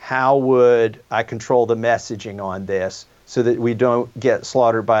 how would I control the messaging on this so that we don't get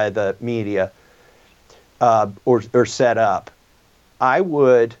slaughtered by the media or set up? I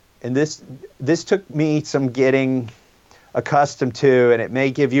would, and this took me some getting accustomed to, and it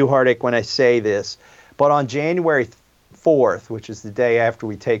may give you heartache when I say this, but on January 4th, which is the day after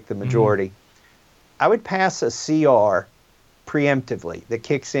we take the majority, I would pass a CR preemptively that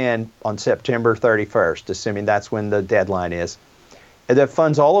kicks in on September 31st, assuming that's when the deadline is, and that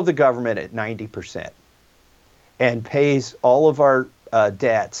funds all of the government at 90% and pays all of our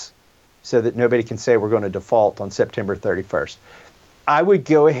debts so that nobody can say we're going to default on September 31st. I would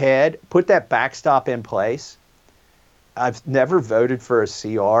go ahead, put that backstop in place. I've never voted for a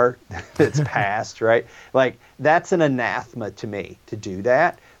CR that's passed, right? Like, that's an anathema to me to do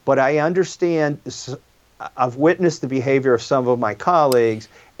that. But I understand, I've witnessed the behavior of some of my colleagues,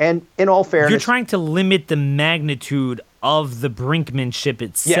 and in all fairness, you're trying to limit the magnitude of the brinkmanship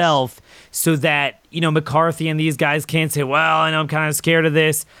itself, yes, so that, McCarthy and these guys can't say, well, I know I'm kind of scared of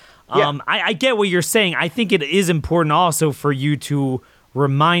this. Yeah. I get what you're saying. I think it is important also for you to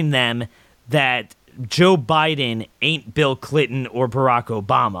remind them that Joe Biden ain't Bill Clinton or Barack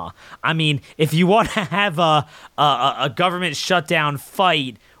Obama. I mean, if you want to have a government shutdown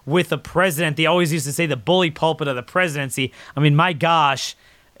fight with a president, they always used to say the bully pulpit of the presidency. I mean, my gosh,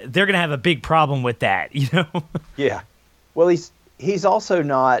 they're going to have a big problem with that, Yeah. Well, he's also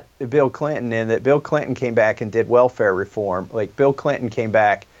not Bill Clinton in that Bill Clinton came back and did welfare reform. Like, Bill Clinton came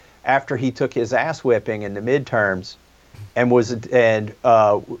back after he took his ass whipping in the midterms and was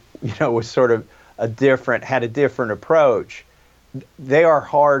sort of had a different approach. They are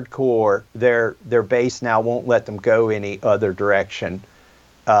hardcore. Their base now won't let them go any other direction.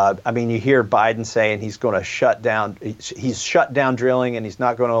 I mean, you hear Biden saying he's going to shut down. He's shut down drilling and he's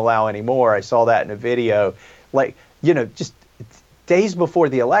not going to allow any more. I saw that in a video. Like, just days before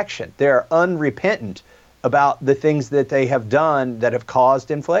the election, they're unrepentant about the things that they have done that have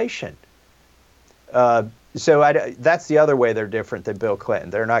caused inflation. So that's the other way they're different than Bill Clinton.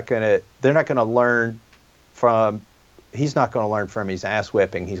 They're not going to learn from. He's not going to learn from his ass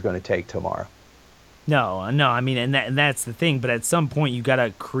whipping he's going to take tomorrow. No. I mean, and that's the thing. But at some point, you got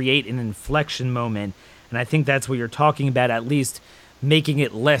to create an inflection moment, and I think that's what you're talking about. At least making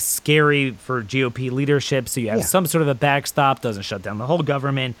it less scary for GOP leadership, so you have some sort of a backstop, doesn't shut down the whole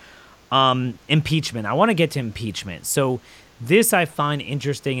government. Impeachment. I want to get to impeachment. So this I find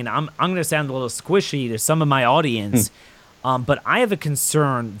interesting, and I'm going to sound a little squishy to some of my audience, but I have a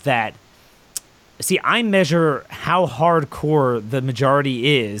concern that, I measure how hardcore the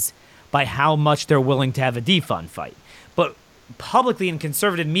majority is by how much they're willing to have a defund fight. But publicly in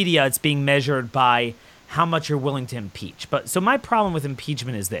conservative media, it's being measured by how much you're willing to impeach. So my problem with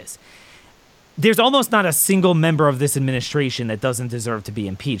impeachment is this. There's almost not a single member of this administration that doesn't deserve to be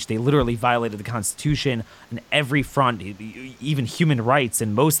impeached. They literally violated the Constitution on every front, even human rights,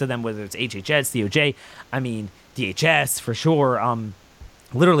 and most of them, whether it's HHS, DOJ, DHS for sure,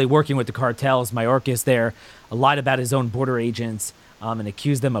 literally working with the cartels. Mayorkas there lied about his own border agents and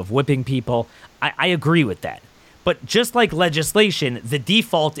accused them of whipping people. I agree with that. But just like legislation, the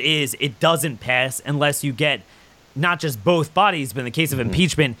default is it doesn't pass unless you get not just both bodies, but in the case of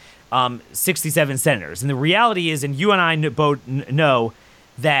impeachment, 67 senators. And the reality is, and you and I both know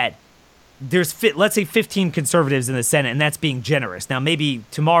that there's, let's say, 15 conservatives in the Senate, and that's being generous. Now, maybe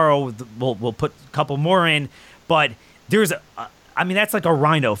tomorrow we'll put a couple more in, but there's that's like a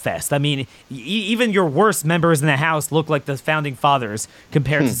rhino fest. I mean, even your worst members in the House look like the founding fathers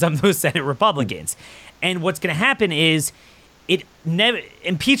compared to some of those Senate Republicans. And what's going to happen is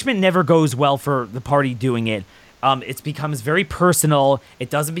impeachment never goes well for the party doing it. It becomes very personal. It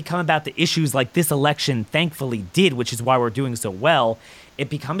doesn't become about the issues like this election thankfully did, which is why we're doing so well. It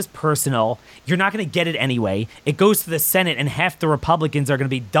becomes personal. You're not going to get it anyway. It goes to the Senate, and half the Republicans are going to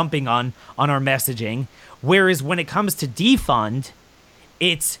be dumping on our messaging. Whereas when it comes to defund,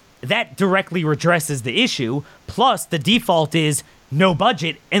 that directly addresses the issue. Plus, the default is no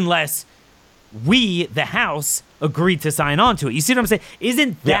budget unless we, the House, agreed to sign on to it. You see what I'm saying?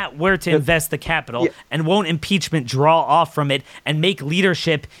 Isn't that where to invest the capital? And won't impeachment draw off from it and make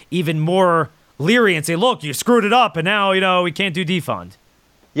leadership even more leery and say, look, you screwed it up, and now, we can't do defund.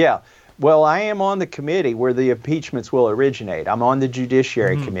 Yeah. Well, I am on the committee where the impeachments will originate. I'm on the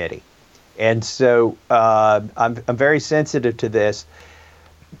Judiciary Committee. And so I'm very sensitive to this.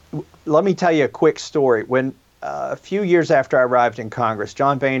 Let me tell you a quick story. When a few years after I arrived in Congress,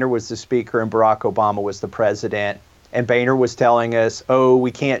 John Boehner was the Speaker and Barack Obama was the President. And Boehner was telling us,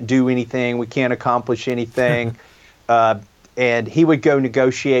 we can't do anything. We can't accomplish anything. And he would go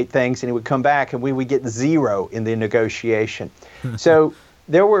negotiate things and he would come back and we would get zero in the negotiation. So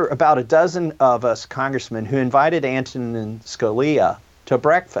there were about a dozen of us congressmen who invited Antonin Scalia to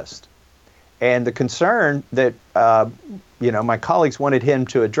breakfast. And the concern that my colleagues wanted him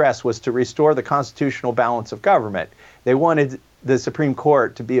to address was to restore the constitutional balance of government. They wanted the Supreme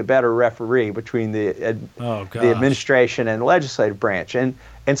Court to be a better referee between the administration and the legislative branch. And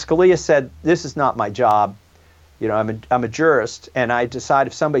Scalia said, this is not my job. I'm a jurist, and I decide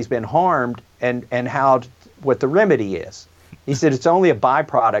if somebody's been harmed and what the remedy is. He said it's only a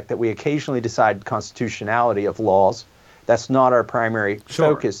byproduct that we occasionally decide constitutionality of laws. That's not our primary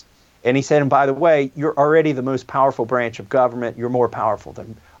focus. And he said, and by the way, you're already the most powerful branch of government. You're more powerful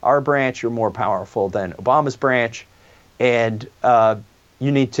than our branch. You're more powerful than Obama's branch. And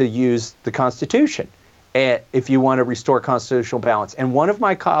you need to use the Constitution if you want to restore constitutional balance. And one of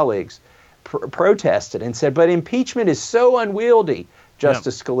my colleagues protested and said, but impeachment is so unwieldy,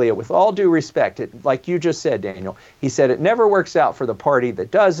 Justice Scalia, with all due respect. Like you just said, Daniel, he said it never works out for the party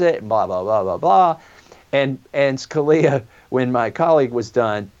that does it, and blah, blah, blah, blah, blah. And Scalia, when my colleague was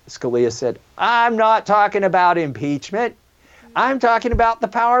done, Scalia said, I'm not talking about impeachment. I'm talking about the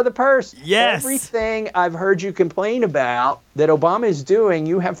power of the purse. Yes. Everything I've heard you complain about that Obama is doing,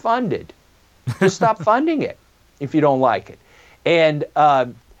 you have funded. Just stop funding it if you don't like it. And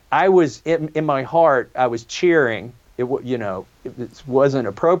I was, in my heart, I was cheering. It wasn't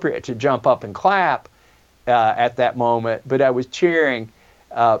appropriate to jump up and clap at that moment, but I was cheering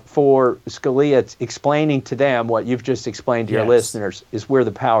for Scalia explaining to them what you've just explained to your listeners is where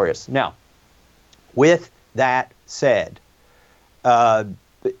the power is. Now, with that said,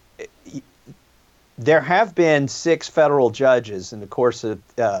 there have been 6 federal judges in the course of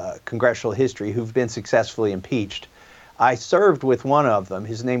congressional history who've been successfully impeached. I served with one of them.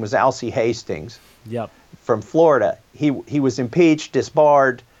 His name was Alcee Hastings from Florida. He was impeached,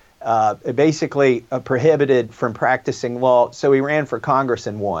 disbarred, basically prohibited from practicing law. So he ran for Congress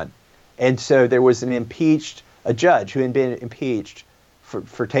and won. And so there was a judge who had been impeached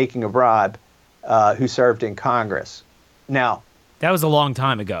for taking a bribe who served in Congress. Now, that was a long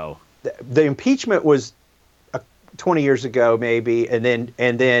time ago. The impeachment was 20 years ago, maybe, and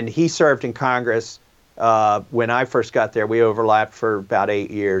then he served in Congress. When I first got there, we overlapped for about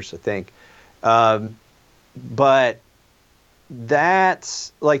 8 years, I think. But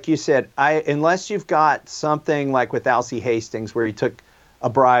that's, like you said, unless you've got something like with Alcee Hastings where he took a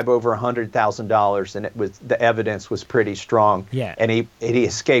bribe over $100,000 and the evidence was pretty strong, and he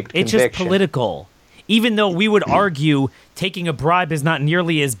escaped conviction. It's just political. Even though we would argue taking a bribe is not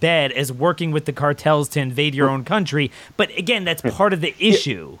nearly as bad as working with the cartels to invade your own country. But again, that's part of the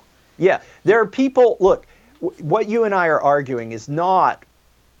issue. Yeah, there are people, look, what you and I are arguing is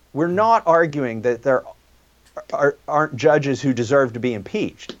we're not arguing that there aren't judges who deserve to be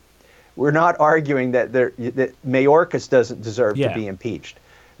impeached. We're not arguing that Mayorkas doesn't deserve to be impeached.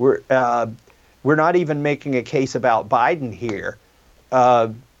 We're not even making a case about Biden here.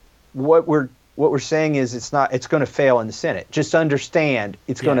 What we're saying is it's going to fail in the Senate. Just understand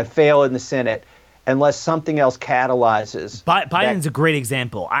it's going to fail in the Senate unless something else catalyzes. Biden's a great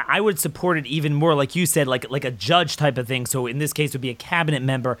example. I would support it even more, like you said, like a judge type of thing. So in this case, it would be a cabinet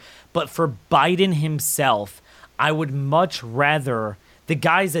member. But for Biden himself, I would much rather... The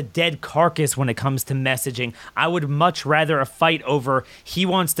guy's a dead carcass when it comes to messaging. I would much rather a fight over he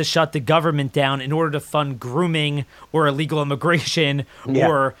wants to shut the government down in order to fund grooming or illegal immigration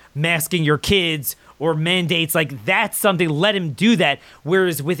or masking your kids or mandates. Like, that's something, let him do that.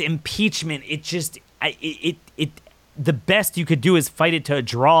 Whereas with impeachment, the best you could do is fight it to a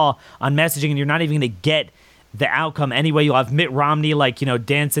draw on messaging, and you're not even going to get the outcome anyway. You'll have Mitt Romney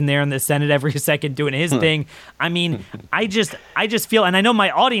dancing there in the Senate every second doing his thing. I mean, I just feel, and I know my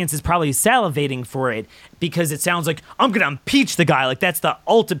audience is probably salivating for it because it sounds like I'm gonna impeach the guy, like that's the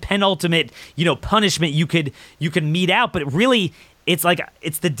penultimate punishment you could mete out, but really it's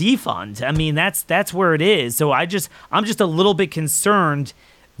the defund. I mean, that's where it is. So I'm just a little bit concerned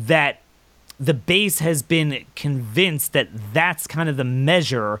that the base has been convinced that that's kind of the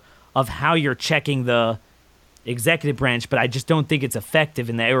measure of how you're checking the executive branch, but I just don't think it's effective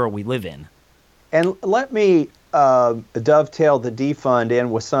in the era we live in. And let me dovetail the defund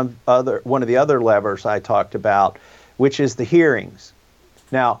in with one of the other levers I talked about, which is the hearings.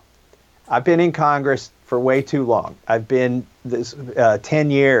 Now, I've been in Congress for way too long. I've been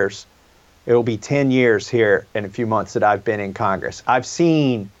 10 years. It will be 10 years here in a few months that I've been in Congress. I've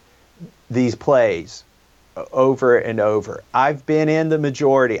seen these plays over and over. I've been in the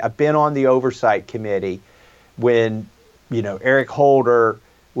majority. I've been on the oversight committee when, Eric Holder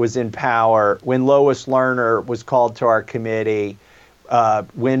was in power, when Lois Lerner was called to our committee,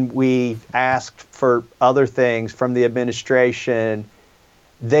 when we asked for other things from the administration.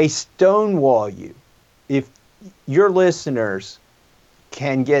 They stonewall you. If your listeners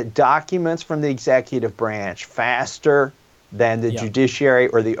can get documents from the executive branch faster than the judiciary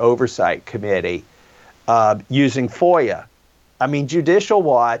or the oversight committee using FOIA. I mean, Judicial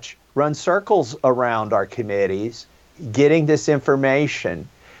Watch runs circles around our committees getting this information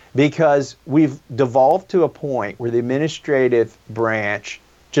because we've devolved to a point where the administrative branch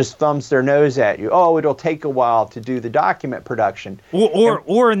just thumbs their nose at you. Oh, it'll take a while to do the document production.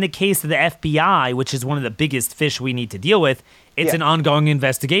 Or in the case of the FBI, which is one of the biggest fish we need to deal with, it's an ongoing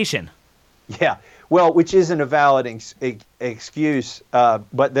investigation. Yeah, well, which isn't a valid excuse,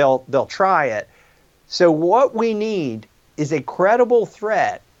 but they'll try it. So what we need is a credible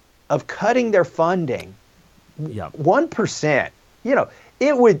threat of cutting their funding. 1%.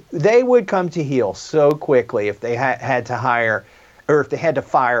 They would come to heel so quickly if they had to hire, or if they had to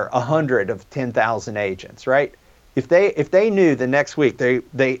fire 100 of 10,000 agents, right? If they knew the next week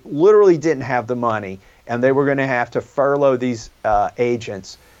they literally didn't have the money and they were going to have to furlough these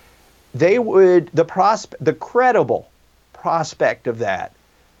agents, the credible prospect of that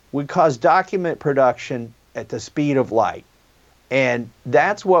would cause document production at the speed of light. And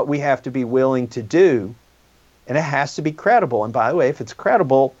that's what we have to be willing to do. And it has to be credible. And by the way, if it's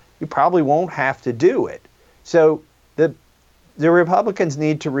credible, you probably won't have to do it. So the Republicans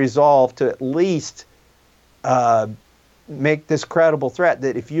need to resolve to at least make this credible threat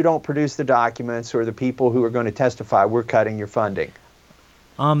that if you don't produce the documents or the people who are going to testify, we're cutting your funding.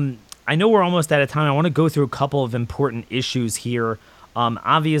 I know we're almost out of time. I want to go through a couple of important issues here.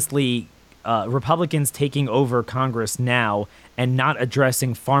 Obviously, Republicans taking over Congress now and not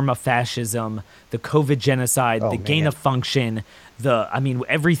addressing pharma fascism, the COVID genocide, the gain of function,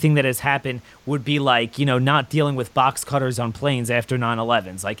 everything that has happened would be like, not dealing with box cutters on planes after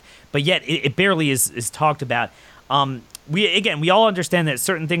 9/11s. But yet it barely is talked about. We all understand that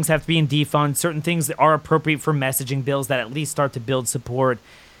certain things have to be in defund, certain things that are appropriate for messaging bills that at least start to build support.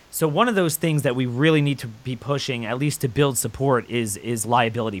 So one of those things that we really need to be pushing, at least to build support, is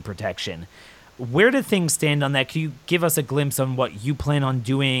liability protection. Where do things stand on that? Can you give us a glimpse on what you plan on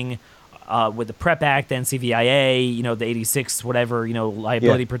doing with the PrEP Act, NCVIA, the 86, whatever,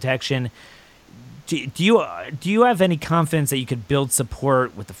 liability protection? Do you have any confidence that you could build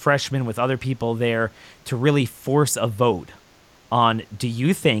support with the freshmen, with other people there, to really force a vote on, do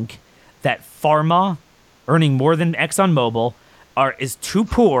you think that pharma earning more than ExxonMobil is too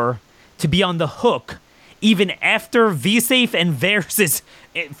poor to be on the hook even after VSafe and VAERS'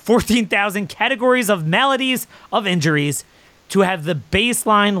 14,000 categories of maladies, of injuries, to have the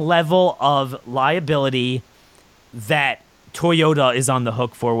baseline level of liability that Toyota is on the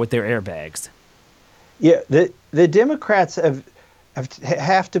hook for with their airbags? Yeah, the Democrats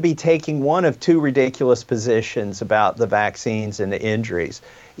have to be taking one of two ridiculous positions about the vaccines and the injuries.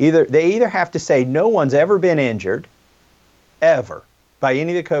 They either have to say no one's ever been injured, ever, by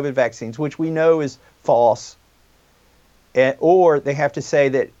any of the COVID vaccines, which we know is false, or they have to say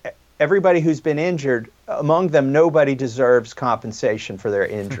that everybody who's been injured, among them, nobody deserves compensation for their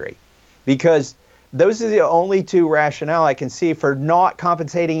injury. Because those are the only two rationale I can see for not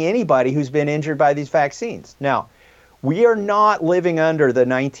compensating anybody who's been injured by these vaccines. Now, we are not living under the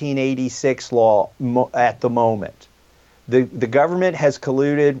 1986 law at the moment. The government has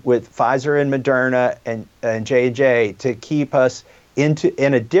colluded with Pfizer and Moderna and J&J to keep us in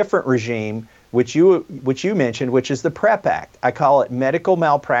a different regime, which you mentioned, which is the PrEP Act. I call it medical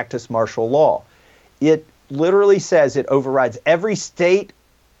malpractice martial law. It literally says it overrides every state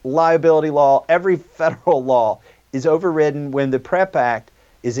liability law, every federal law is overridden when the PrEP Act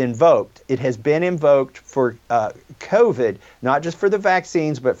is invoked. It has been invoked for COVID, not just for the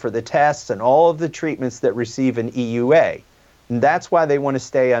vaccines, but for the tests and all of the treatments that receive an EUA. And that's why they want to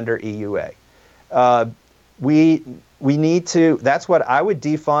stay under EUA. We need to, that's what I would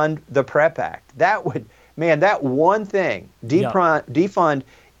defund the PrEP Act. That one thing, defund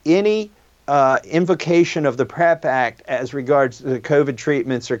any invocation of the PrEP Act as regards to the COVID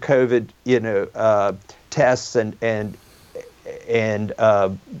treatments or COVID, tests and and I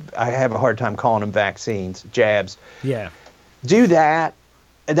have a hard time calling them vaccines, jabs. Yeah. Do that.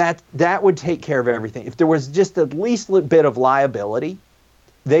 That would take care of everything. If there was just the least bit of liability,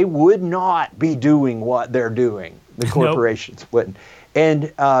 they would not be doing what they're doing. The corporations wouldn't.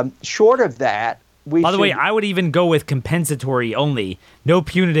 And short of that, By the way, I would even go with compensatory only, no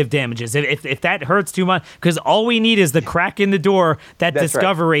punitive damages. If that hurts too much, because all we need is the crack in the door, that That's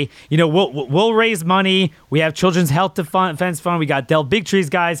discovery. Right. You know, we'll raise money. We have Children's Health Defense Fund. We got Del Bigtree's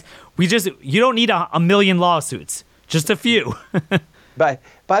guys. You don't need a million lawsuits, just a few. By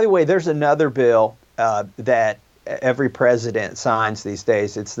the way, there's another bill that every president signs these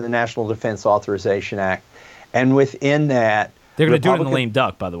days. It's the National Defense Authorization Act, and within that, they're going to do it in the lame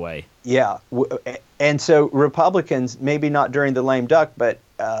duck, by the way. Yeah, and so Republicans, maybe not during the lame duck, but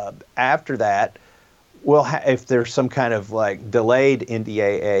after that, if there's some kind of like delayed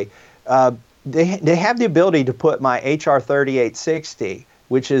NDAA, they have the ability to put my HR 3860,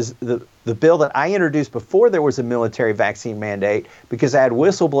 which is the bill that I introduced before there was a military vaccine mandate, because I had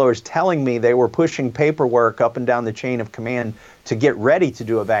whistleblowers telling me they were pushing paperwork up and down the chain of command to get ready to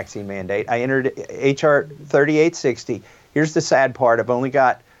do a vaccine mandate. I entered HR 3860. Here's the sad part. I've only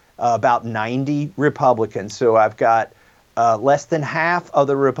got about 90 Republicans. So I've got less than half of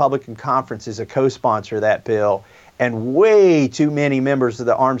the Republican conference is a co-sponsor of that bill. And way too many members of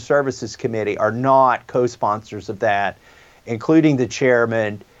the Armed Services Committee are not co-sponsors of that, including the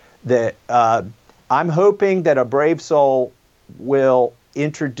chairman. That I'm hoping that a brave soul will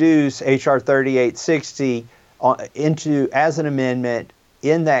introduce H.R. 3860 as an amendment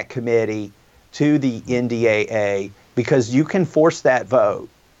in that committee to the NDAA, because you can force that vote.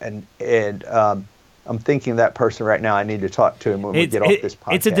 And I'm thinking of that person right now. I need to talk to him when we get off this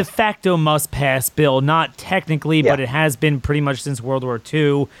podcast. It's a de facto must-pass bill, not technically, but it has been pretty much since World War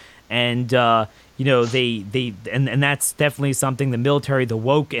II. And you know, and that's definitely something the military, the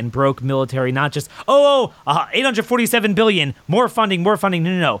woke and broke military, not just $847 billion, more funding.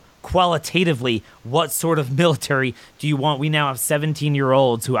 No. Qualitatively, what sort of military do you want? We now have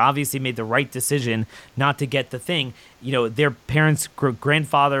 17-year-olds who obviously made the right decision not to get the thing. You know, their parents,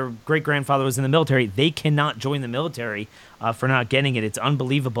 grandfather, great-grandfather was in the military. They cannot join the military for not getting it. It's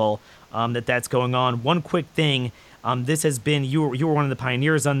unbelievable that's going on. One quick thing. This has been, you were one of the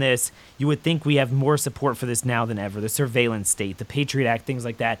pioneers on this. You would think we have more support for this now than ever. The surveillance state, the Patriot Act, things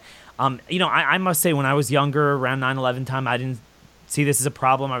like that. You know, I must say, when I was younger, around 9/11 time, I didn't see this as a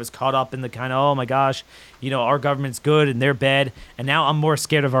problem. I was caught up in the kind of, oh my gosh, you know, our government's good and they're bad. And now I'm more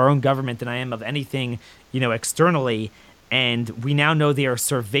scared of our own government than I am of anything, you know, externally. And we now know they are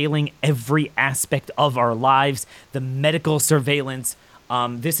surveilling every aspect of our lives. The medical surveillance.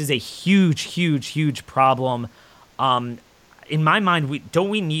 This is a huge problem. In my mind, don't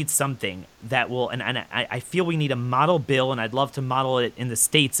we need something that will, and I feel we need a model bill, and I'd love to model it in the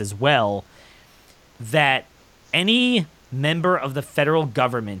states as well, that any member of the federal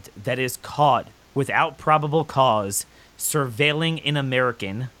government that is caught without probable cause surveilling an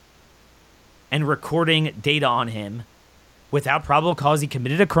American and recording data on him without probable cause he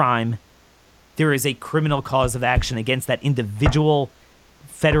committed a crime, there is a criminal cause of action against that individual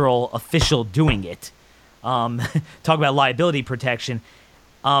federal official doing it. Talk about liability protection.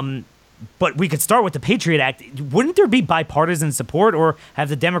 But we could start with the Patriot Act. Wouldn't there be bipartisan support, or have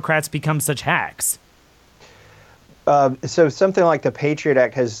the Democrats become such hacks? So something like the Patriot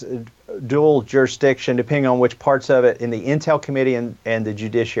Act has dual jurisdiction, depending on which parts of it, in the Intel Committee and the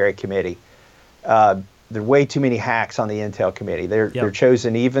Judiciary Committee. There are way too many hacks on the Intel Committee. They're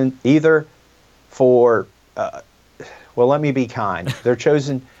chosen either for, well, let me be kind. They're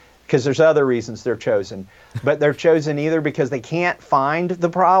chosen because there's other reasons they're chosen. But they're chosen either because they can't find the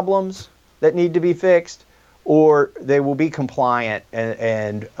problems that need to be fixed, or they will be compliant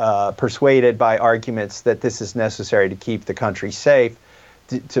and persuaded by arguments that this is necessary to keep the country safe,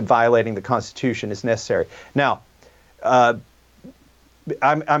 to violating the Constitution is necessary. Now, I'm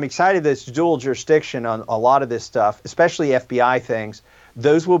excited that it's dual jurisdiction on a lot of this stuff, especially FBI things.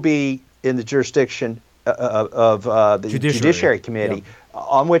 Those will be in the jurisdiction of the Judiciary Committee,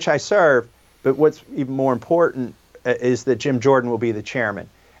 on which I serve. But what's even more important is that Jim Jordan will be the chairman.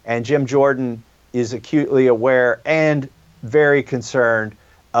 And Jim Jordan is acutely aware and very concerned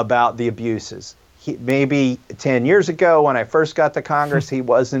about the abuses. Maybe 10 years ago, when I first got to Congress, he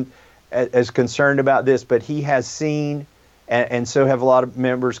wasn't as concerned about this, but he has seen, and so have a lot of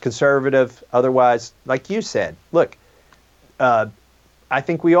members, conservative, otherwise, like you said, look, I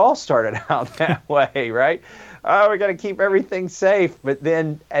think we all started out that way, right? Oh, we got to keep everything safe. But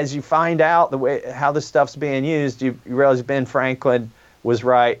then as you find out how this stuff's being used, you realize Ben Franklin was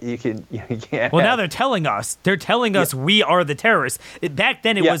right. You can't. Well, now they're telling us. They're telling us we are the terrorists. Back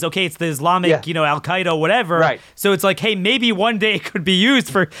then it was, okay, it's the Islamic, Al-Qaeda, whatever. Right. So it's like, hey, maybe one day it could be used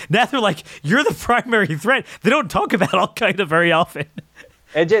for. Now they're like, you're the primary threat. They don't talk about Al-Qaeda very often.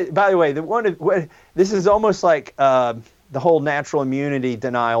 And just, by the way, this is almost like the whole natural immunity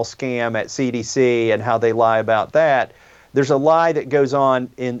denial scam at CDC and how they lie about that. There's a lie that goes on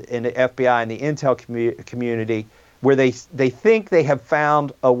in the FBI and the intel community where they think they have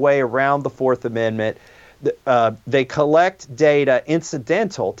found a way around the Fourth Amendment. They collect data,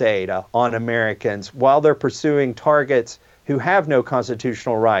 incidental data on Americans while they're pursuing targets who have no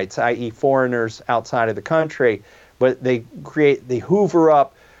constitutional rights, i.e. foreigners outside of the country. But they hoover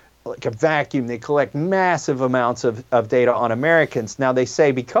up like a vacuum. They collect massive amounts of data on Americans. Now they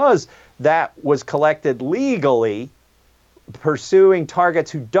say because that was collected legally, pursuing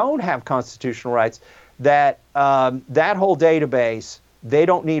targets who don't have constitutional rights, that that whole database, they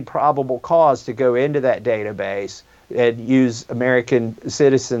don't need probable cause to go into that database and use American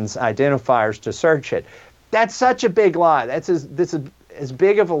citizens' identifiers to search it. That's such a big lie. That's as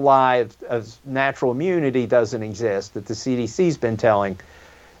big of a lie as natural immunity doesn't exist that the CDC's been telling.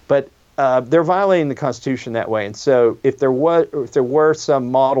 But they're violating the Constitution that way. And so if there were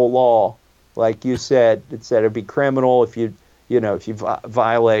some model law, like you said, it said it'd be criminal if you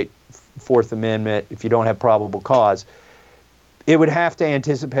violate Fourth Amendment, if you don't have probable cause, it would have to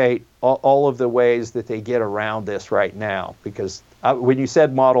anticipate all of the ways that they get around this right now. Because when you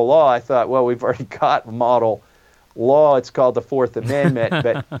said model law, I thought, well, we've already got model law. It's called the Fourth Amendment,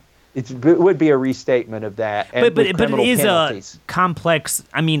 but it would be a restatement of that. And but it is penalties. A complex.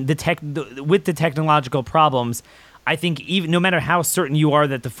 I mean, with the technological problems, I think even no matter how certain you are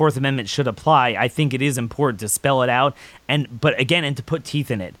that the Fourth Amendment should apply, I think it is important to spell it out and to put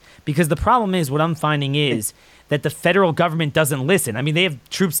teeth in it. Because the problem is, what I'm finding is that the federal government doesn't listen. I mean, they have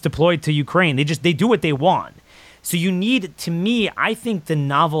troops deployed to Ukraine. They do what they want. So you need, to me, I think the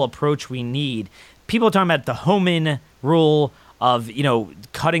novel approach we need, people are talking about the Homan rule of,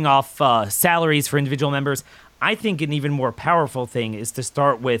 cutting off salaries for individual members. I think an even more powerful thing is to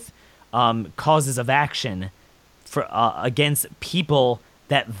start with causes of action for against people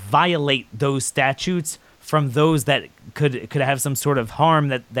that violate those statutes from those that could have some sort of harm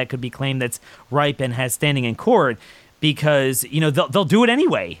that could be claimed that's ripe and has standing in court, because they'll do it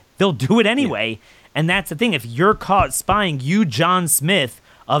anyway. They'll do it anyway, and that's the thing. If you're caught spying, you, John Smith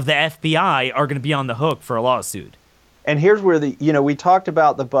of the FBI, are going to be on the hook for a lawsuit. And here's where we talked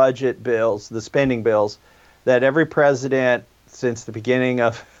about the budget bills, the spending bills that every president since the beginning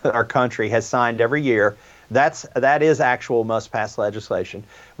of our country has signed every year. That is actual must-pass legislation.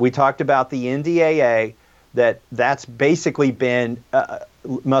 We talked about the NDAA, that's basically been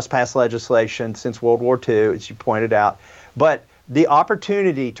must-pass legislation since World War II, as you pointed out. But the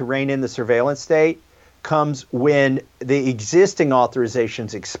opportunity to rein in the surveillance state comes when the existing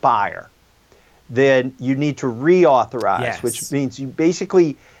authorizations expire. Then you need to reauthorize, which means you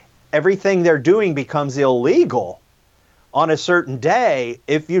basically everything they're doing becomes illegal on a certain day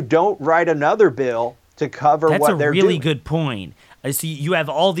if you don't write another bill to cover what they're doing. That's a really good point. So you have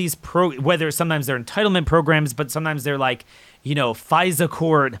all these whether sometimes they're entitlement programs, but sometimes they're like, FISA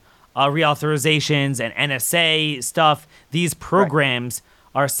court reauthorizations and NSA stuff. These programs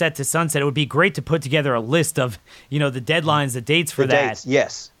are set to sunset. It would be great to put together a list of, the deadlines, the dates for that. Dates.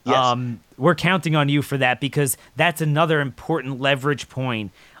 Yes. We're counting on you for that, because that's another important leverage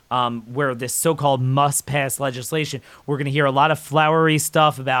point. Where this so-called must-pass legislation, we're going to hear a lot of flowery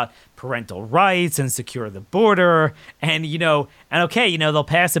stuff about parental rights and secure the border, and they'll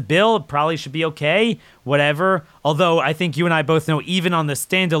pass a bill. It probably should be okay, whatever. Although I think you and I both know, even on the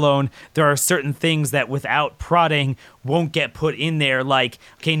standalone, there are certain things that without prodding won't get put in there, like,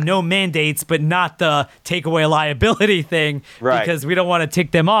 okay, no mandates, but not the take away liability thing, because we don't want to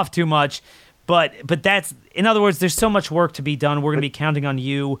tick them off too much. But that's, in other words, there's so much work to be done. We're going to be counting on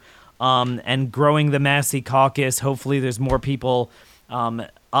you and growing the Massie caucus. Hopefully there's more people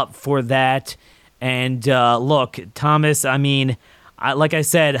up for that. And look, Thomas, like I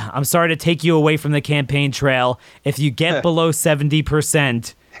said, I'm sorry to take you away from the campaign trail. If you get below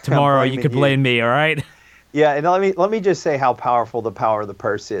 70% tomorrow, you could blame me, all right? Yeah, and let me just say how powerful the power of the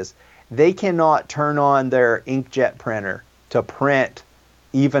purse is. They cannot turn on their inkjet printer to print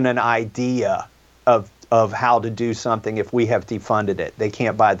even an idea of how to do something if we have defunded it. They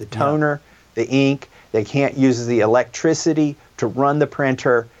can't buy the toner, the ink. They can't use the electricity to run the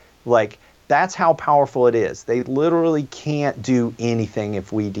printer. Like, that's how powerful it is. They literally can't do anything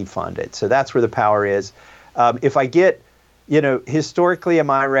if we defund it. So that's where the power is. If I get, historically in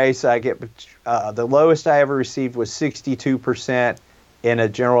my race, I get the lowest I ever received was 62%. in a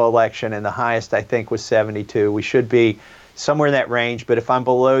general election, and the highest, I think, was 72. We should be somewhere in that range, but if I'm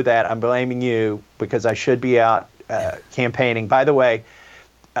below that, I'm blaming you because I should be out campaigning. By the way,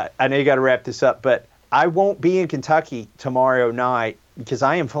 I know you got to wrap this up, but I won't be in Kentucky tomorrow night because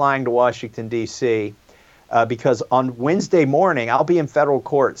I am flying to Washington, D.C., because on Wednesday morning, I'll be in federal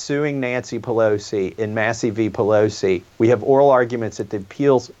court suing Nancy Pelosi in Massie v. Pelosi. We have oral arguments at the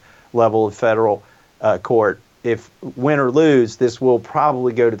appeals level of federal court. If win or lose, this will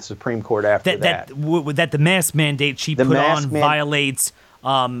probably go to the Supreme Court after that. That the mask mandate she put on violates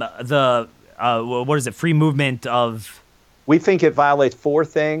what is it, free movement of... We think it violates 4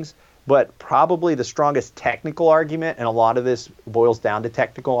 things, but probably the strongest technical argument, and a lot of this boils down to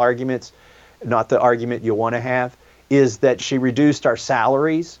technical arguments, not the argument you want to have, is that she reduced our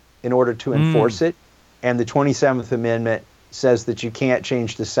salaries in order to enforce it. And the 27th Amendment says that you can't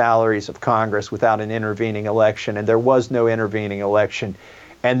change the salaries of Congress without an intervening election. And there was no intervening election.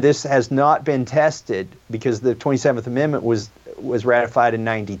 And this has not been tested because the 27th Amendment was ratified in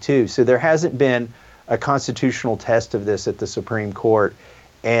 92. So there hasn't been a constitutional test of this at the Supreme Court.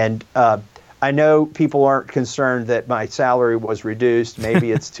 And I know people aren't concerned that my salary was reduced.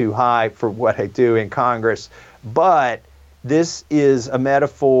 Maybe it's too high for what I do in Congress. But this is a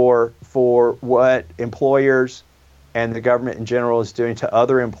metaphor for what employers and the government in general is doing to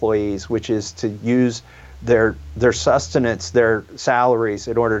other employees, which is to use their sustenance, their salaries,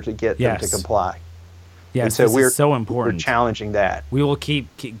 in order to get them to comply. Yes, so this is so important. We're challenging that. We will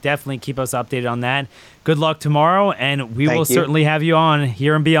definitely keep us updated on that. Good luck tomorrow, and we will certainly have you on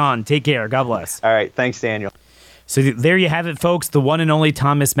here and beyond. Take care. God bless. All right. Thanks, Daniel. So there you have it, folks. The one and only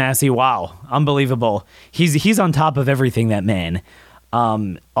Thomas Massie. Wow. Unbelievable. He's on top of everything, that man.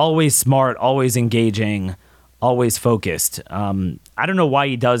 Always smart, always engaging, always focused. I don't know why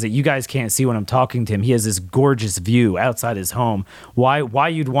he does it. You guys can't see when I'm talking to him. He has this gorgeous view outside his home. Why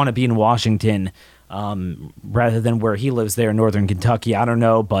you'd want to be in Washington rather than where he lives there in northern Kentucky, I don't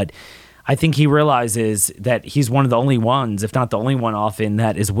know, but I think he realizes that he's one of the only ones, if not the only one often,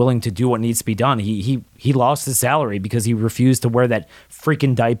 that is willing to do what needs to be done. He lost his salary because he refused to wear that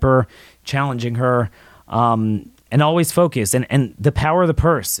freaking diaper, challenging her, and always focused. And the power of the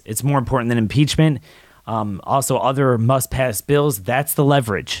purse, it's more important than impeachment. Also, other must-pass bills, that's the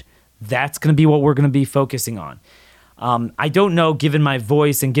leverage. That's going to be what we're going to be focusing on. I don't know, given my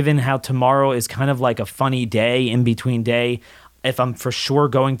voice and given how tomorrow is kind of like a funny day, in-between day, if I'm for sure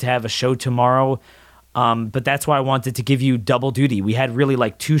going to have a show tomorrow. But that's why I wanted to give you double duty. We had really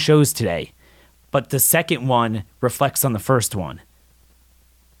like 2 shows today, but the second one reflects on the first one.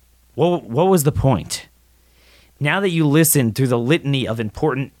 What was the point? Now that you listen through the litany of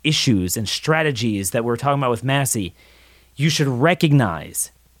important issues and strategies that we're talking about with Massie, you should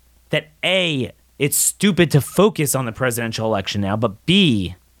recognize that A, it's stupid to focus on the presidential election now, but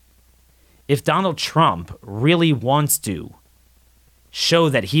B, if Donald Trump really wants to show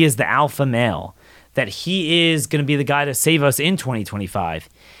that he is the alpha male, that he is going to be the guy to save us in 2025,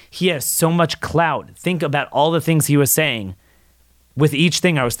 he has so much clout. Think about all the things he was saying. With each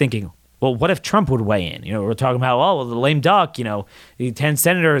thing I was thinking, well, what if Trump would weigh in? We're talking about, the lame duck, the 10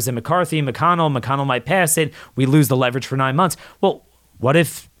 senators and McCarthy and McConnell might pass it. We lose the leverage for 9 months. Well, what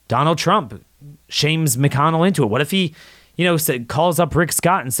if Donald Trump shames McConnell into it? What if he, calls up Rick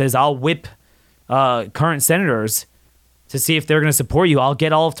Scott and says, I'll whip current senators to see if they're going to support you. I'll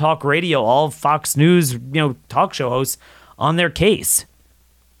get all of talk radio, all of Fox News, talk show hosts on their case.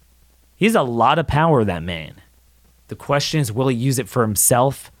 He has a lot of power, that man. The question is, will he use it for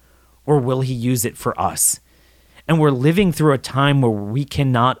himself or will he use it for us? And we're living through a time where we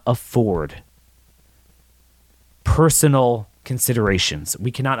cannot afford personal considerations.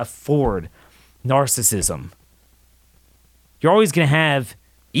 We cannot afford narcissism. You're always going to have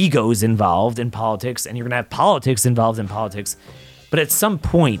egos involved in politics, and you're going to have politics involved in politics. But at some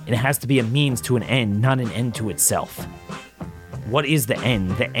point, it has to be a means to an end, not an end to itself. What is the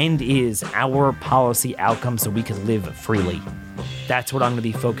end? The end is our policy outcome so we can live freely. That's what I'm going to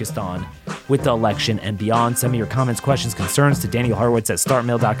be focused on with the election and beyond. Send me your comments, questions, concerns to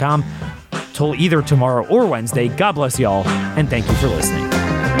DanielHorowitz@startmail.com till either tomorrow or Wednesday. God bless y'all, and thank you for listening.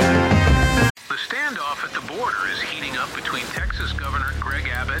 The standoff at the border is heating up between Texas Governor Greg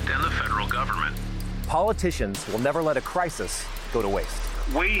Abbott and the federal government. Politicians will never let a crisis go to waste.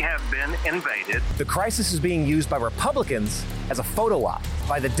 We have been invaded. The crisis is being used by Republicans as a photo op,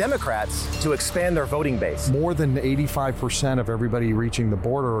 by the Democrats to expand their voting base. More than 85% of everybody reaching the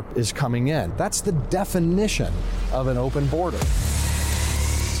border is coming in. That's the definition of an open border.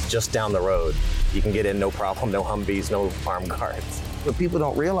 Just down the road, you can get in no problem, no Humvees, no armed guards. What people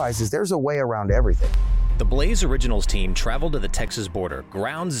don't realize is there's a way around everything. The Blaze Originals team traveled to the Texas border,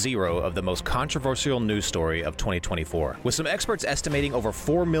 ground zero of the most controversial news story of 2024. With some experts estimating over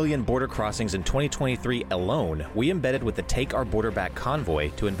 4 million border crossings in 2023 alone, we embedded with the Take Our Border Back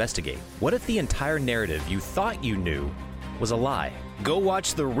convoy to investigate. What if the entire narrative you thought you knew was a lie? Go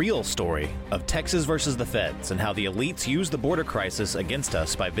watch the real story of Texas versus the Feds and how the elites use the border crisis against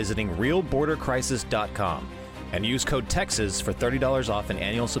us by visiting realbordercrisis.com and use code TEXAS for $30 off an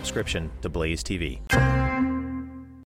annual subscription to Blaze TV.